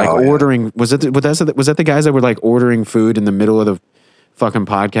been a they while. Were like ordering. Was that the guys that were like ordering food in the middle of the fucking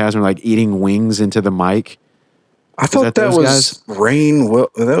podcast and like eating wings into the mic? I thought that was Rainn.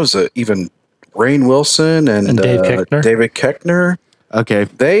 That was even Rainn Wilson and Dave Koechner. David Koechner. Okay,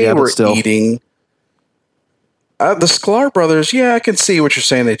 They were eating. The Sklar brothers, I can see what you're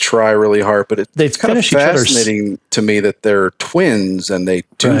saying. They try really hard, but it's kind of fascinating to me that they're twins and they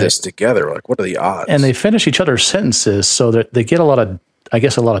do this together. Like, what are the odds? And they finish each other's sentences so that they get a lot of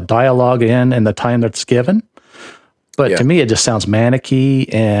dialogue in the time that's given. But to me, it just sounds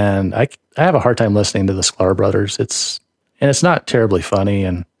manicky, and I have a hard time listening to the Sklar brothers. It's not terribly funny,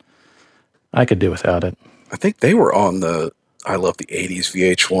 and I could do without it. I think they were on the I Love the 80s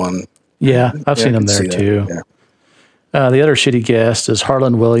VH1. Yeah, I've seen them there too. Yeah. The other shitty guest is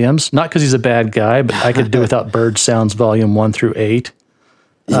Harlan Williams. Not because he's a bad guy, but I could do without Bird Sounds Volume 1 through 8.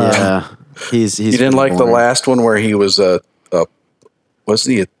 Yeah, he's. You didn't like the last one where he was was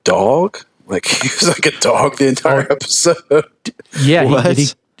he a dog? Like he was like a dog the entire episode.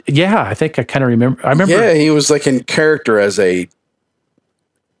 Yeah, I think I kind of remember. Yeah, he was like in character as a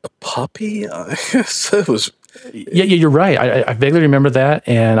puppy. It was. Yeah, you're right. I vaguely remember that,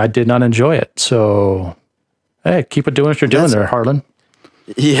 and I did not enjoy it. So. Hey, keep it doing what you're doing there, Harlan.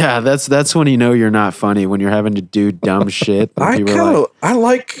 Yeah, that's when you know you're not funny, when you're having to do dumb shit. I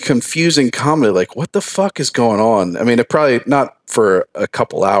like confusing comedy. Like, what the fuck is going on? I mean, it probably not for a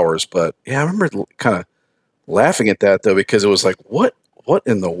couple hours, but I remember kind of laughing at that though, because it was like, what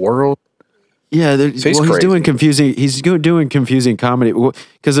in the world? Yeah, he's doing confusing. He's doing confusing comedy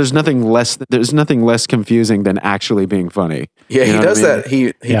because there's nothing less confusing than actually being funny. Yeah, he does that.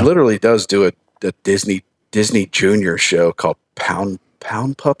 He literally does do a Disney Junior show called Pound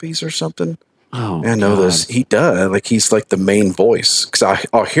Puppies or something. Oh, I know this. He does. Like he's like the main voice because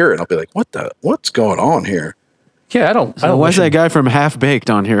I'll hear it and I'll be like, what's going on here? Yeah, I don't. Why's that guy from Half Baked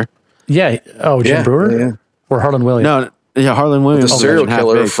on here? Yeah. Oh, Jim Brewer? Yeah. Or Harlan Williams? No. Yeah, Harlan Williams. The serial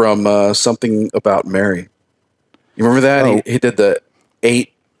killer from Something About Mary. You remember that? Oh. He did the 8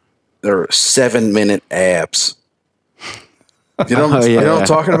 or 7 minute abs. You know what I'm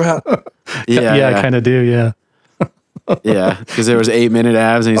talking about? Yeah, I kind of do, yeah. Yeah, because there was 8 minute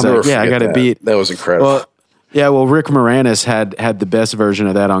abs, and he's like, I got to beat. That was incredible. Well, Rick Moranis had the best version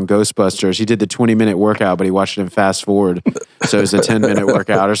of that on Ghostbusters. He did the 20-minute workout, but he watched it in fast forward. So it was a 10-minute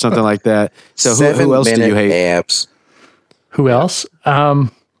workout or something like that. So who else do you hate? Abs. Who else?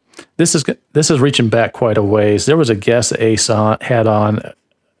 This is reaching back quite a ways. There was a guest that Ace had on a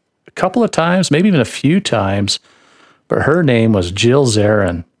couple of times, maybe even a few times, but her name was Jill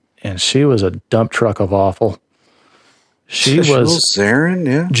Zarin, and she was a dump truck of awful. Jill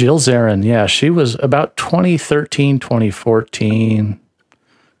Zarin, yeah. She was about 2013, 2014,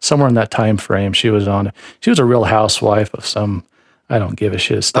 somewhere in that time frame she was on. She was a real housewife of some, I don't give a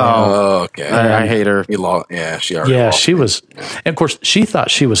shit style. Oh, okay. I hate her. She was. And of course, she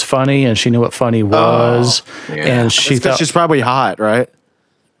thought she was funny, and she knew what funny was. And she thought she's probably hot, right?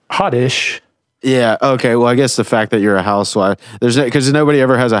 Hot-ish. Yeah. Okay. Well, I guess the fact that you're a housewife, because nobody's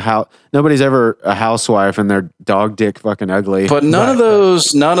ever a housewife and their dog dick fucking ugly. But none of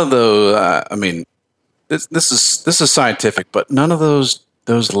those. I mean, this is scientific, but none of those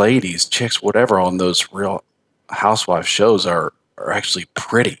ladies, chicks, whatever, on those Real Housewife shows are actually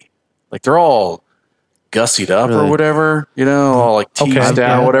pretty. Like they're all gussied up or whatever, all like teased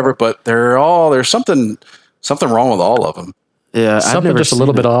out, whatever. But there's something Something wrong with all of them. Yeah, Something just a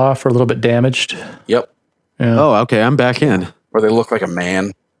little bit off or a little bit damaged. Yep. Yeah. Oh, okay. I'm back in. Or they look like a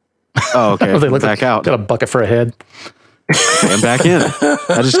man. Oh, okay. Or they look back like, out. Got a bucket for a head. I'm back in.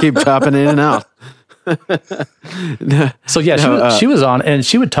 I just keep chopping in and out. So yeah, she was on, and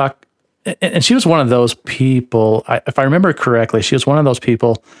she would talk, and she was one of those people. If I remember correctly, she was one of those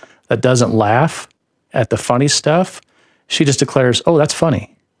people that doesn't laugh at the funny stuff. She just declares, "Oh, that's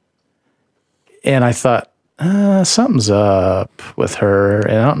funny." And I thought something's up with her,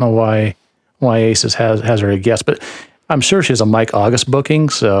 and I don't know why Aces has her a guest, but I'm sure she has a Mike August booking,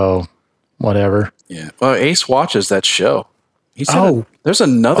 so whatever. Yeah. Well, Ace watches that show. He said, Oh. there's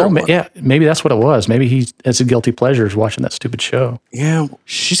another one. Yeah, maybe that's what it was. Maybe it's a guilty pleasure is watching that stupid show. Yeah.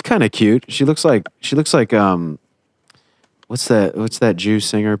 She's kind of cute. She looks like what's that Jew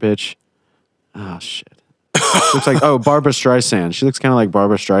singer bitch? Oh shit. Looks like Barbra Streisand. She looks kind of like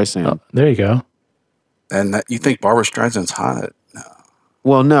Barbra Streisand. Oh, there you go. And you think Barbra Streisand's hot? No.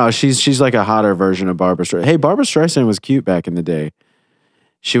 Well, no, she's like a hotter version of Barbra Streisand. Hey, Barbra Streisand was cute back in the day.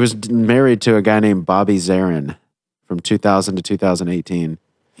 She was married to a guy named Bobby Zarin from 2000 to 2018.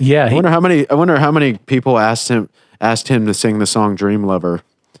 Yeah, I wonder how many people asked him to sing the song "Dream Lover."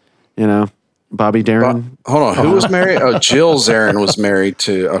 You know, Bobby Darin. Hold on, who was married? Oh, Jill Zarin was married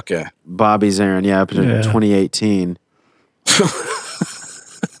to. Okay, Bobby Zarin. Yeah, up in 2018.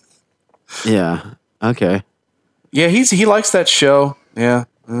 Yeah. Okay. Yeah, he likes that show. Yeah.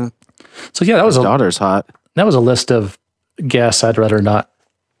 So yeah, His daughter's hot. That was a list of guests I'd rather not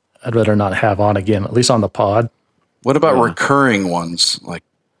have on again, at least on the pod. What about recurring ones like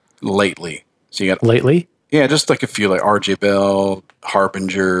lately? So you got Lately? Yeah, just like a few like RJ Bell,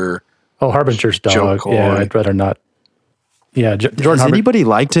 Harbinger. Oh, Harbinger's dog. Joe Coy. Yeah, I'd rather not. Yeah, Jordan Has Harbinger. anybody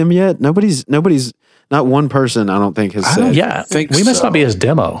liked him yet? Nobody's. Not one person. I don't think has said. Yeah, think we must so. not be his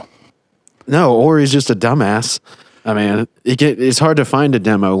demo. No, or he's just a dumbass. I mean, it's hard to find a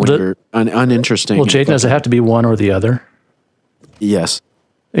demo when you're uninteresting. Well, Jaden, does it have to be one or the other? Yes.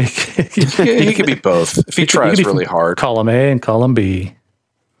 Yeah, he could be both if he tries could be really hard. Column A and column B.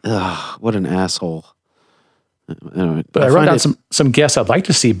 Ugh, what an asshole. Anyway, But I wrote find down some guests I'd like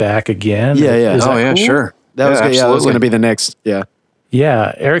to see back again. Yeah, yeah. Is Oh that yeah, cool? sure. That was absolutely. going to be the next. Yeah.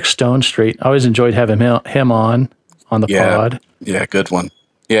 Yeah, Eric Stone Street. I always enjoyed having him on the pod. Yeah, good one.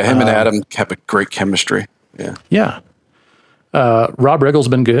 Yeah, him and Adam have a great chemistry. Yeah. Yeah. Rob Riggle's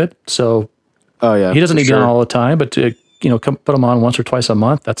been good, so Oh yeah. he doesn't need to be sure. on all the time, but to come put him on once or twice a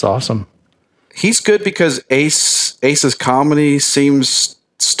month, that's awesome. He's good because Ace's comedy seems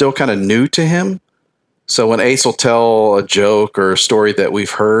still kind of new to him. So when Ace will tell a joke or a story that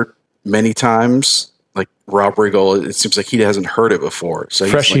we've heard many times, like Rob Riggle, it seems like he hasn't heard it before. So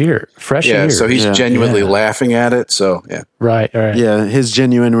Fresh he's like, year. Yeah, so he's genuinely Yeah. laughing at it. So yeah. Right. Yeah, his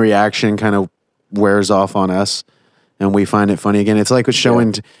genuine reaction kind of wears off on us, and we find it funny again. It's like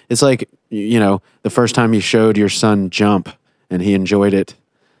showing. It's like the first time you showed your son Jump, and he enjoyed it,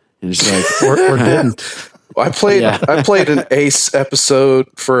 and it's like or didn't. I played an Ace episode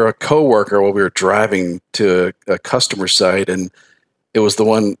for a coworker while we were driving to a customer site, and it was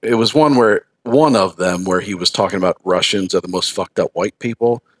one where one of them where he was talking about Russians are the most fucked up white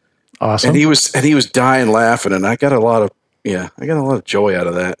people. Awesome. And he was dying laughing, and I got a lot of joy out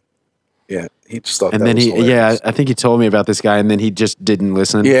of that. Yeah, he just thought. And that then was hilarious. I think he told me about this guy, and then he just didn't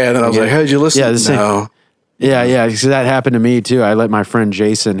listen. Yeah, and then I was like, "How did you listen?" Yeah, the same. No. Yeah, because that happened to me too. I let my friend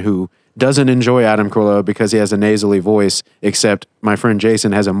Jason, who doesn't enjoy Adam Carolla because he has a nasally voice, except my friend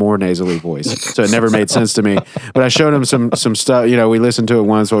Jason has a more nasally voice, so it never made sense to me. But I showed him some stuff. We listened to it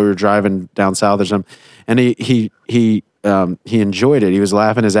once while we were driving down south or something, and he enjoyed it. He was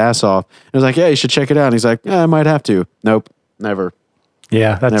laughing his ass off. I was like, "Yeah, you should check it out." And he's like, "I might have to." Nope, never.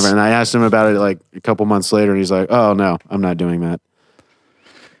 Yeah, that's Never. And I asked him about it like a couple months later, and he's like, "Oh no, I'm not doing that."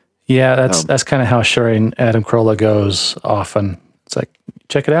 Yeah, that's kind of how sharing Adam Carolla goes often. It's like,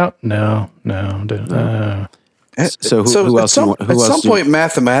 check it out. No. So who else? At some point,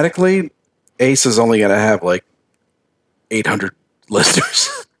 mathematically, Ace is only going to have like 800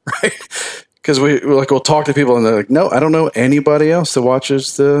 listeners, right? Because we'll talk to people and they're like, "No, I don't know anybody else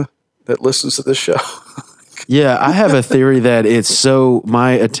that listens to this show." Yeah, I have a theory that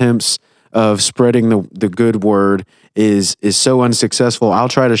my attempts of spreading the good word is so unsuccessful. I'll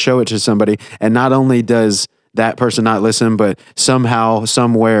try to show it to somebody, and not only does that person not listen, but somehow,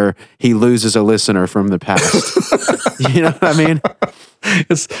 somewhere, he loses a listener from the past. You know what I mean?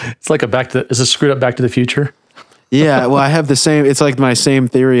 It's like is it screwed up Back to the Future? Yeah, well, I have the same. It's like my same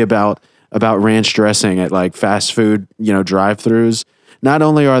theory about ranch dressing at like fast food, drive-throughs. Not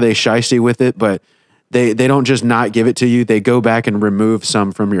only are they shysty with it, but they don't just not give it to you. They go back and remove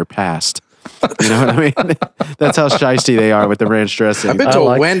some from your past. You know what I mean? That's how shiesty they are with the ranch dressing. I've been to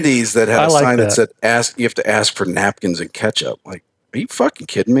a Wendy's that had a sign that said, you have to ask for napkins and ketchup. Like, are you fucking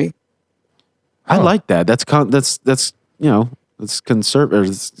kidding me? I like that. That's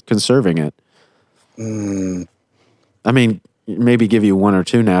conserving it. I mean, maybe give you 1 or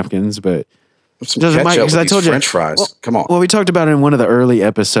 2 napkins, but some ketchup with I told French fries. Well, come on. Well, we talked about it in one of the early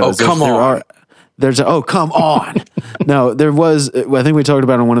episodes. Oh, come on. Come on. No, there was, I think we talked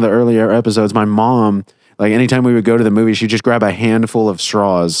about it in one of the earlier episodes. My mom, like anytime we would go to the movie, she'd just grab a handful of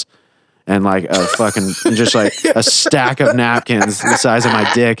straws and like a fucking, just like a stack of napkins the size of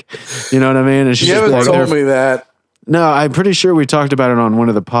my dick. You know what I mean? And she you haven't told me that. No, I'm pretty sure we talked about it on one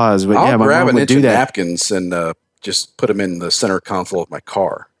of the pods, but I'll my mom would do that. Napkins and just put them in the center console of my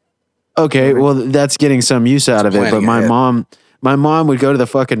car. Okay, well, that's getting some use out of it. But my mom would go to the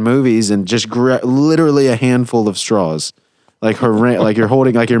fucking movies and just literally a handful of straws, like like you're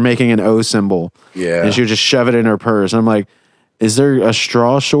holding, like you're making an O symbol. Yeah, and she would just shove it in her purse. I'm like, is there a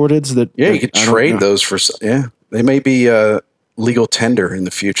straw shortage that? Yeah, you could trade those for. Yeah, they may be legal tender in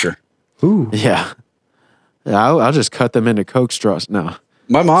the future. Ooh, yeah. I'll just cut them into Coke straws. No,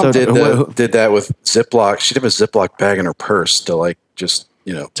 my mom did that with Ziploc. She'd have a Ziploc bag in her purse to like just.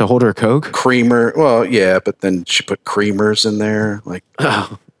 You know, to hold her Coke? Creamer. Well, yeah, but then she put creamers in there. Like,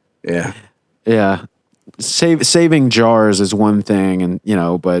 yeah. Yeah. Saving jars is one thing, and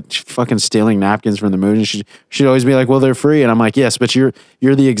but fucking stealing napkins from the movie. She'd always be like, "Well, they're free," and I'm like, "Yes, but you're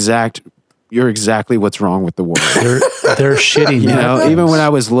exactly what's wrong with the world. They're shitty. Even when I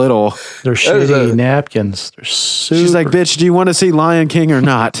was little, they're shitty napkins. They're super. She's like, "Bitch, do you want to see Lion King or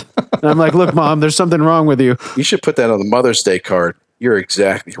not?" And I'm like, "Look, Mom, there's something wrong with you. You should put that on the Mother's Day card. You're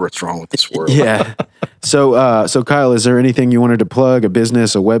exactly what's wrong with this world." Yeah. So Kyle, is there anything you wanted to plug? A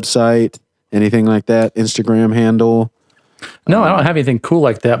business, a website, anything like that? Instagram handle? No, I don't have anything cool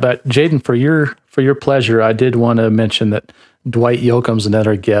like that. But Jaden, for your pleasure, I did want to mention that Dwight Yoakam's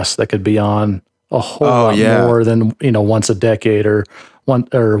another guest that could be on a whole lot more than once a decade or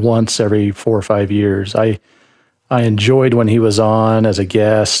once every 4 or 5 years. I enjoyed when he was on as a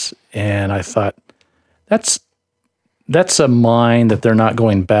guest, and I thought that's a mind that they're not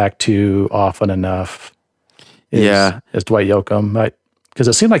going back to often enough. As Dwight Yoakam, because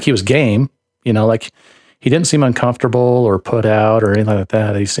it seemed like he was game. Like he didn't seem uncomfortable or put out or anything like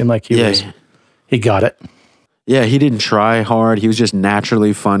that. He seemed like he got it. Yeah, he didn't try hard. He was just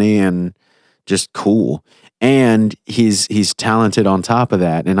naturally funny and just cool. And he's talented on top of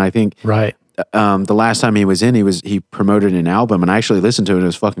that. And I think the last time he was in, he promoted an album, and I actually listened to it. It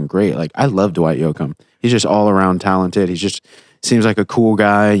was fucking great. Like, I love Dwight Yoakam. He's just all around talented. He just seems like a cool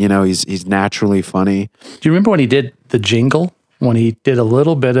guy. He's naturally funny. Do you remember when he did the jingle? When he did a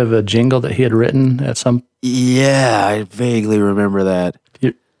little bit of a jingle that he had written at some... Yeah, I vaguely remember that.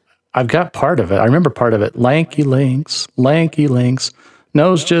 I've got part of it. I remember part of it. Lanky Links,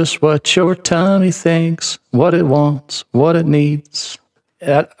 knows just what your tummy thinks, what it wants, what it needs.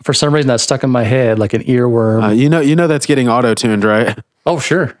 For some reason, that stuck in my head like an earworm. You know that's getting auto-tuned, right? Oh,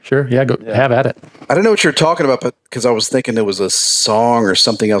 sure. Yeah, have at it. I don't know what you're talking about, but because I was thinking it was a song or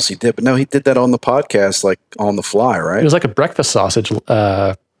something else he did. But no, he did that on the podcast, like on the fly, right? It was like a breakfast sausage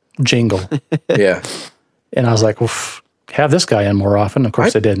jingle. Yeah. And I was like, oof, have this guy in more often. Of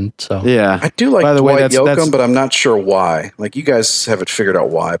course, I didn't. So yeah, I do like Dwight Yoakam, but I'm not sure why. Like, you guys have it figured out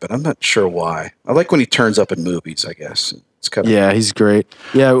why, but I'm not sure why. I like when he turns up in movies, I guess. It's kind of he's great.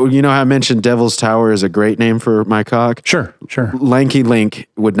 Yeah, how I mentioned Devil's Tower is a great name for my cock. Sure. Lanky Link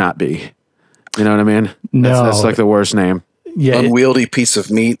would not be. You know what I mean? No, that's like the worst name. Yeah, unwieldy piece of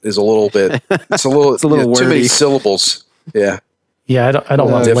meat is a little bit. It's a little too many syllables. Yeah. Yeah, I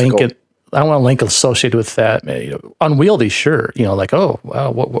don't want Lincoln. I don't want Lincoln associated with that. Unwieldy, sure. Like, oh,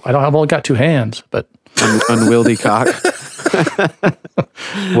 wow, I've only got 2 hands, but unwieldy cock.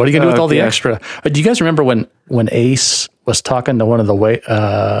 What are you gonna do with all the extra? Do you guys remember when Ace was talking to one of the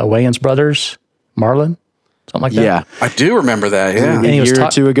Wayans brothers, Marlon, something like that? Yeah, I do remember that. Yeah, and a year or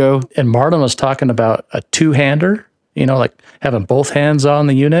two ago, and Marlon was talking about a 2-hander. Like having both hands on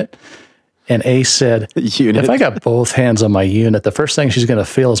the unit. And Ace said, "If I got both hands on my unit, the first thing she's going to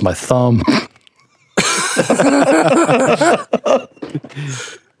feel is my thumb."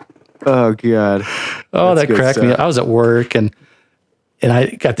 Oh God! Oh, that cracked me up. I was at work and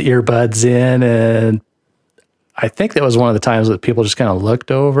I got the earbuds in, and I think that was one of the times that people just kind of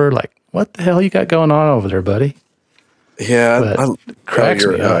looked over, like, "What the hell you got going on over there, buddy?" Yeah, cracks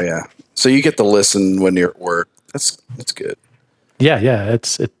me up. Oh yeah. So you get to listen when you're at work. That's good. Yeah.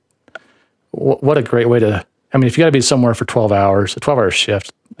 What a great way to. I mean, if you got to be somewhere for 12 hours, a 12-hour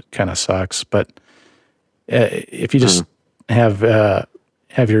shift kind of sucks. But if you just have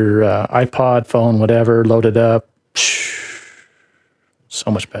have your iPod, phone, whatever, loaded up. So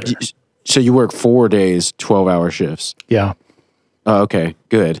much better. So you work 4 days, 12-hour shifts. Yeah. Oh, okay,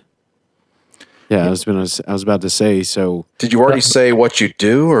 good. Yeah, I was about to say. So did you already say what you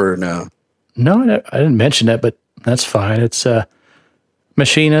do or no? No, I didn't mention it, but that's fine. It's a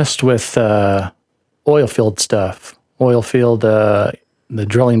machinist with oil field stuff. Oil field, the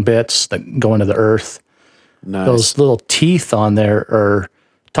drilling bits that go into the earth. Nice. Those little teeth on there are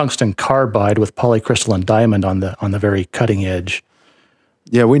tungsten carbide with polycrystalline diamond on the very cutting edge.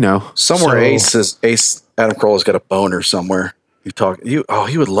 Yeah, we know. Somewhere Ace Adam Carolla's got a boner somewhere. He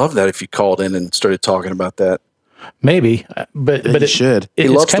would love that if you called in and started talking about that. Maybe, but it should. He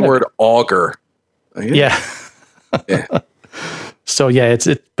loves the word auger. Yeah. Yeah. So yeah,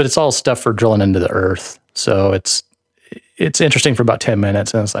 but it's all stuff for drilling into the earth. So it's interesting for about 10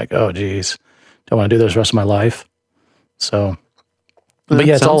 minutes, and it's like, oh geez, don't want to do this the rest of my life. So, but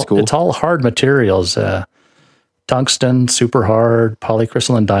yeah, it's all hard materials. Tungsten, super hard.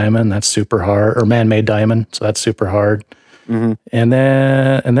 Polycrystalline diamond, that's super hard. Or man-made diamond, so that's super hard. Mm-hmm.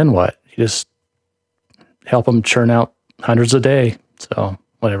 And then what? You just help them churn out hundreds a day. So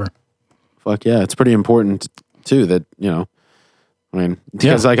whatever. Fuck yeah, it's pretty important too that, I mean,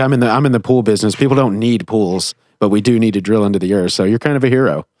 because like I'm in the pool business. People don't need pools, but we do need to drill into the earth. So you're kind of a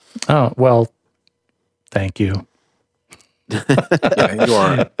hero. Oh, well, thank you. Yeah, you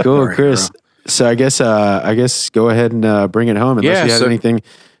are. Cool, Chris. So I guess go ahead and bring it home unless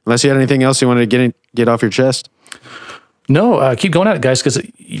you had anything else you wanted to get off your chest. No, keep going at it, guys, because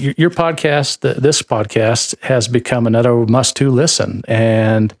your podcast, this podcast, has become another must-to listen,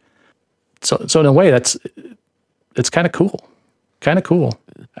 and so in a way, it's kind of cool. Kind of cool.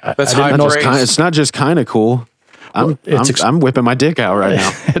 That's high praise. It's not just kind of cool. I'm whipping my dick out right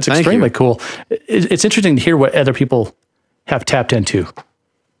now. It's extremely cool. It's interesting to hear what other people have tapped into.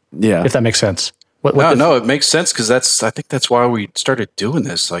 Yeah, if that makes sense. No, it makes sense because I think that's why we started doing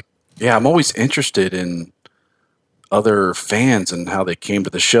this. Like, yeah, I'm always interested in other fans and how they came to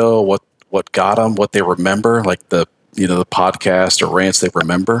the show, what got them, what they remember, like the podcast or rants they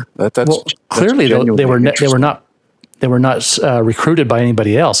remember. Clearly they were not recruited by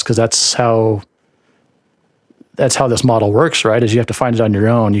anybody else, because that's how this model works, right? Is you have to find it on your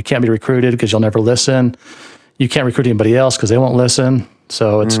own. You can't be recruited because you'll never listen. You can't recruit anybody else because they won't listen.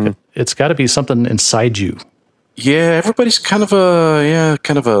 So it's got to be something inside you. Yeah, everybody's kind of a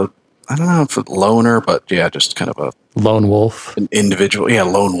I don't know if a loner, but yeah, just kind of a lone wolf. An individual. Yeah,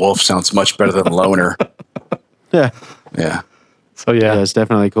 lone wolf sounds much better than loner. Yeah. Yeah. So yeah, it's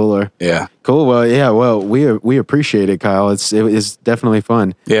definitely cooler. Yeah. Cool. Well, yeah. Well, we appreciate it, Kyle. It is definitely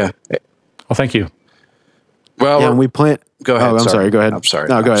fun. Yeah. Well, thank you. Well, and we plan. Go ahead. Oh, I'm sorry. Go ahead. I'm sorry.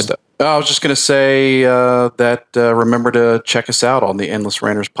 No, go ahead. I was just going to say that remember to check us out on the Endless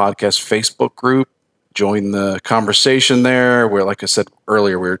Ranters Podcast Facebook group. Join the conversation there. Where, like I said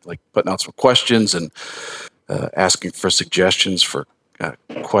earlier, we're like putting out some questions and asking for suggestions for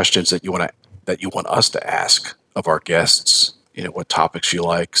questions that you want us to ask of our guests. What topics you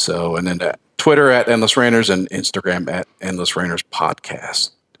like. So, and then Twitter at Endless Ranters and Instagram at Endless Ranters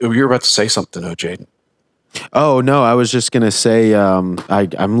Podcast. You were about to say something, Jaden. Oh no, I was just gonna say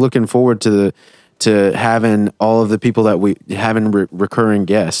I'm looking forward to having all of the people that we having recurring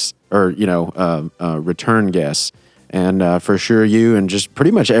guests or return guests, and for sure you and just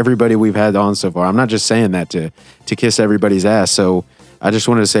pretty much everybody we've had on so far. I'm not just saying that to kiss everybody's ass. So I just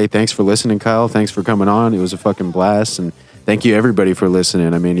wanted to say thanks for listening, Kyle. Thanks for coming on. It was a fucking blast, and thank you everybody for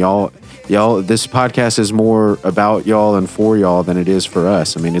listening. I mean, y'all. This podcast is more about y'all and for y'all than it is for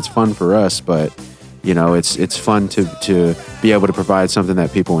us. I mean, it's fun for us, but it's fun to be able to provide something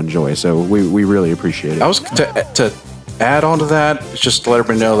that people enjoy. So we really appreciate it. I was to add on to that, just to let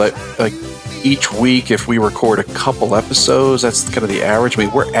everybody know that like each week, if we record a couple episodes, that's kind of the average. I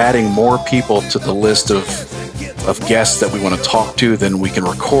mean, we're adding more people to the list of guests that we want to talk to than we can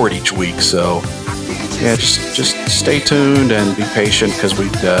record each week. So yeah, just stay tuned and be patient, because we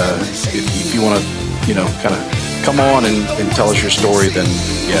if you want to kind of come on and tell us your story, then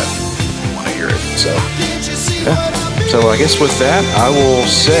yeah, we want to hear it. So yeah. So I guess with that, I will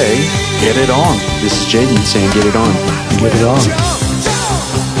say, get it on. This is Jaden saying, get it on. Get it on.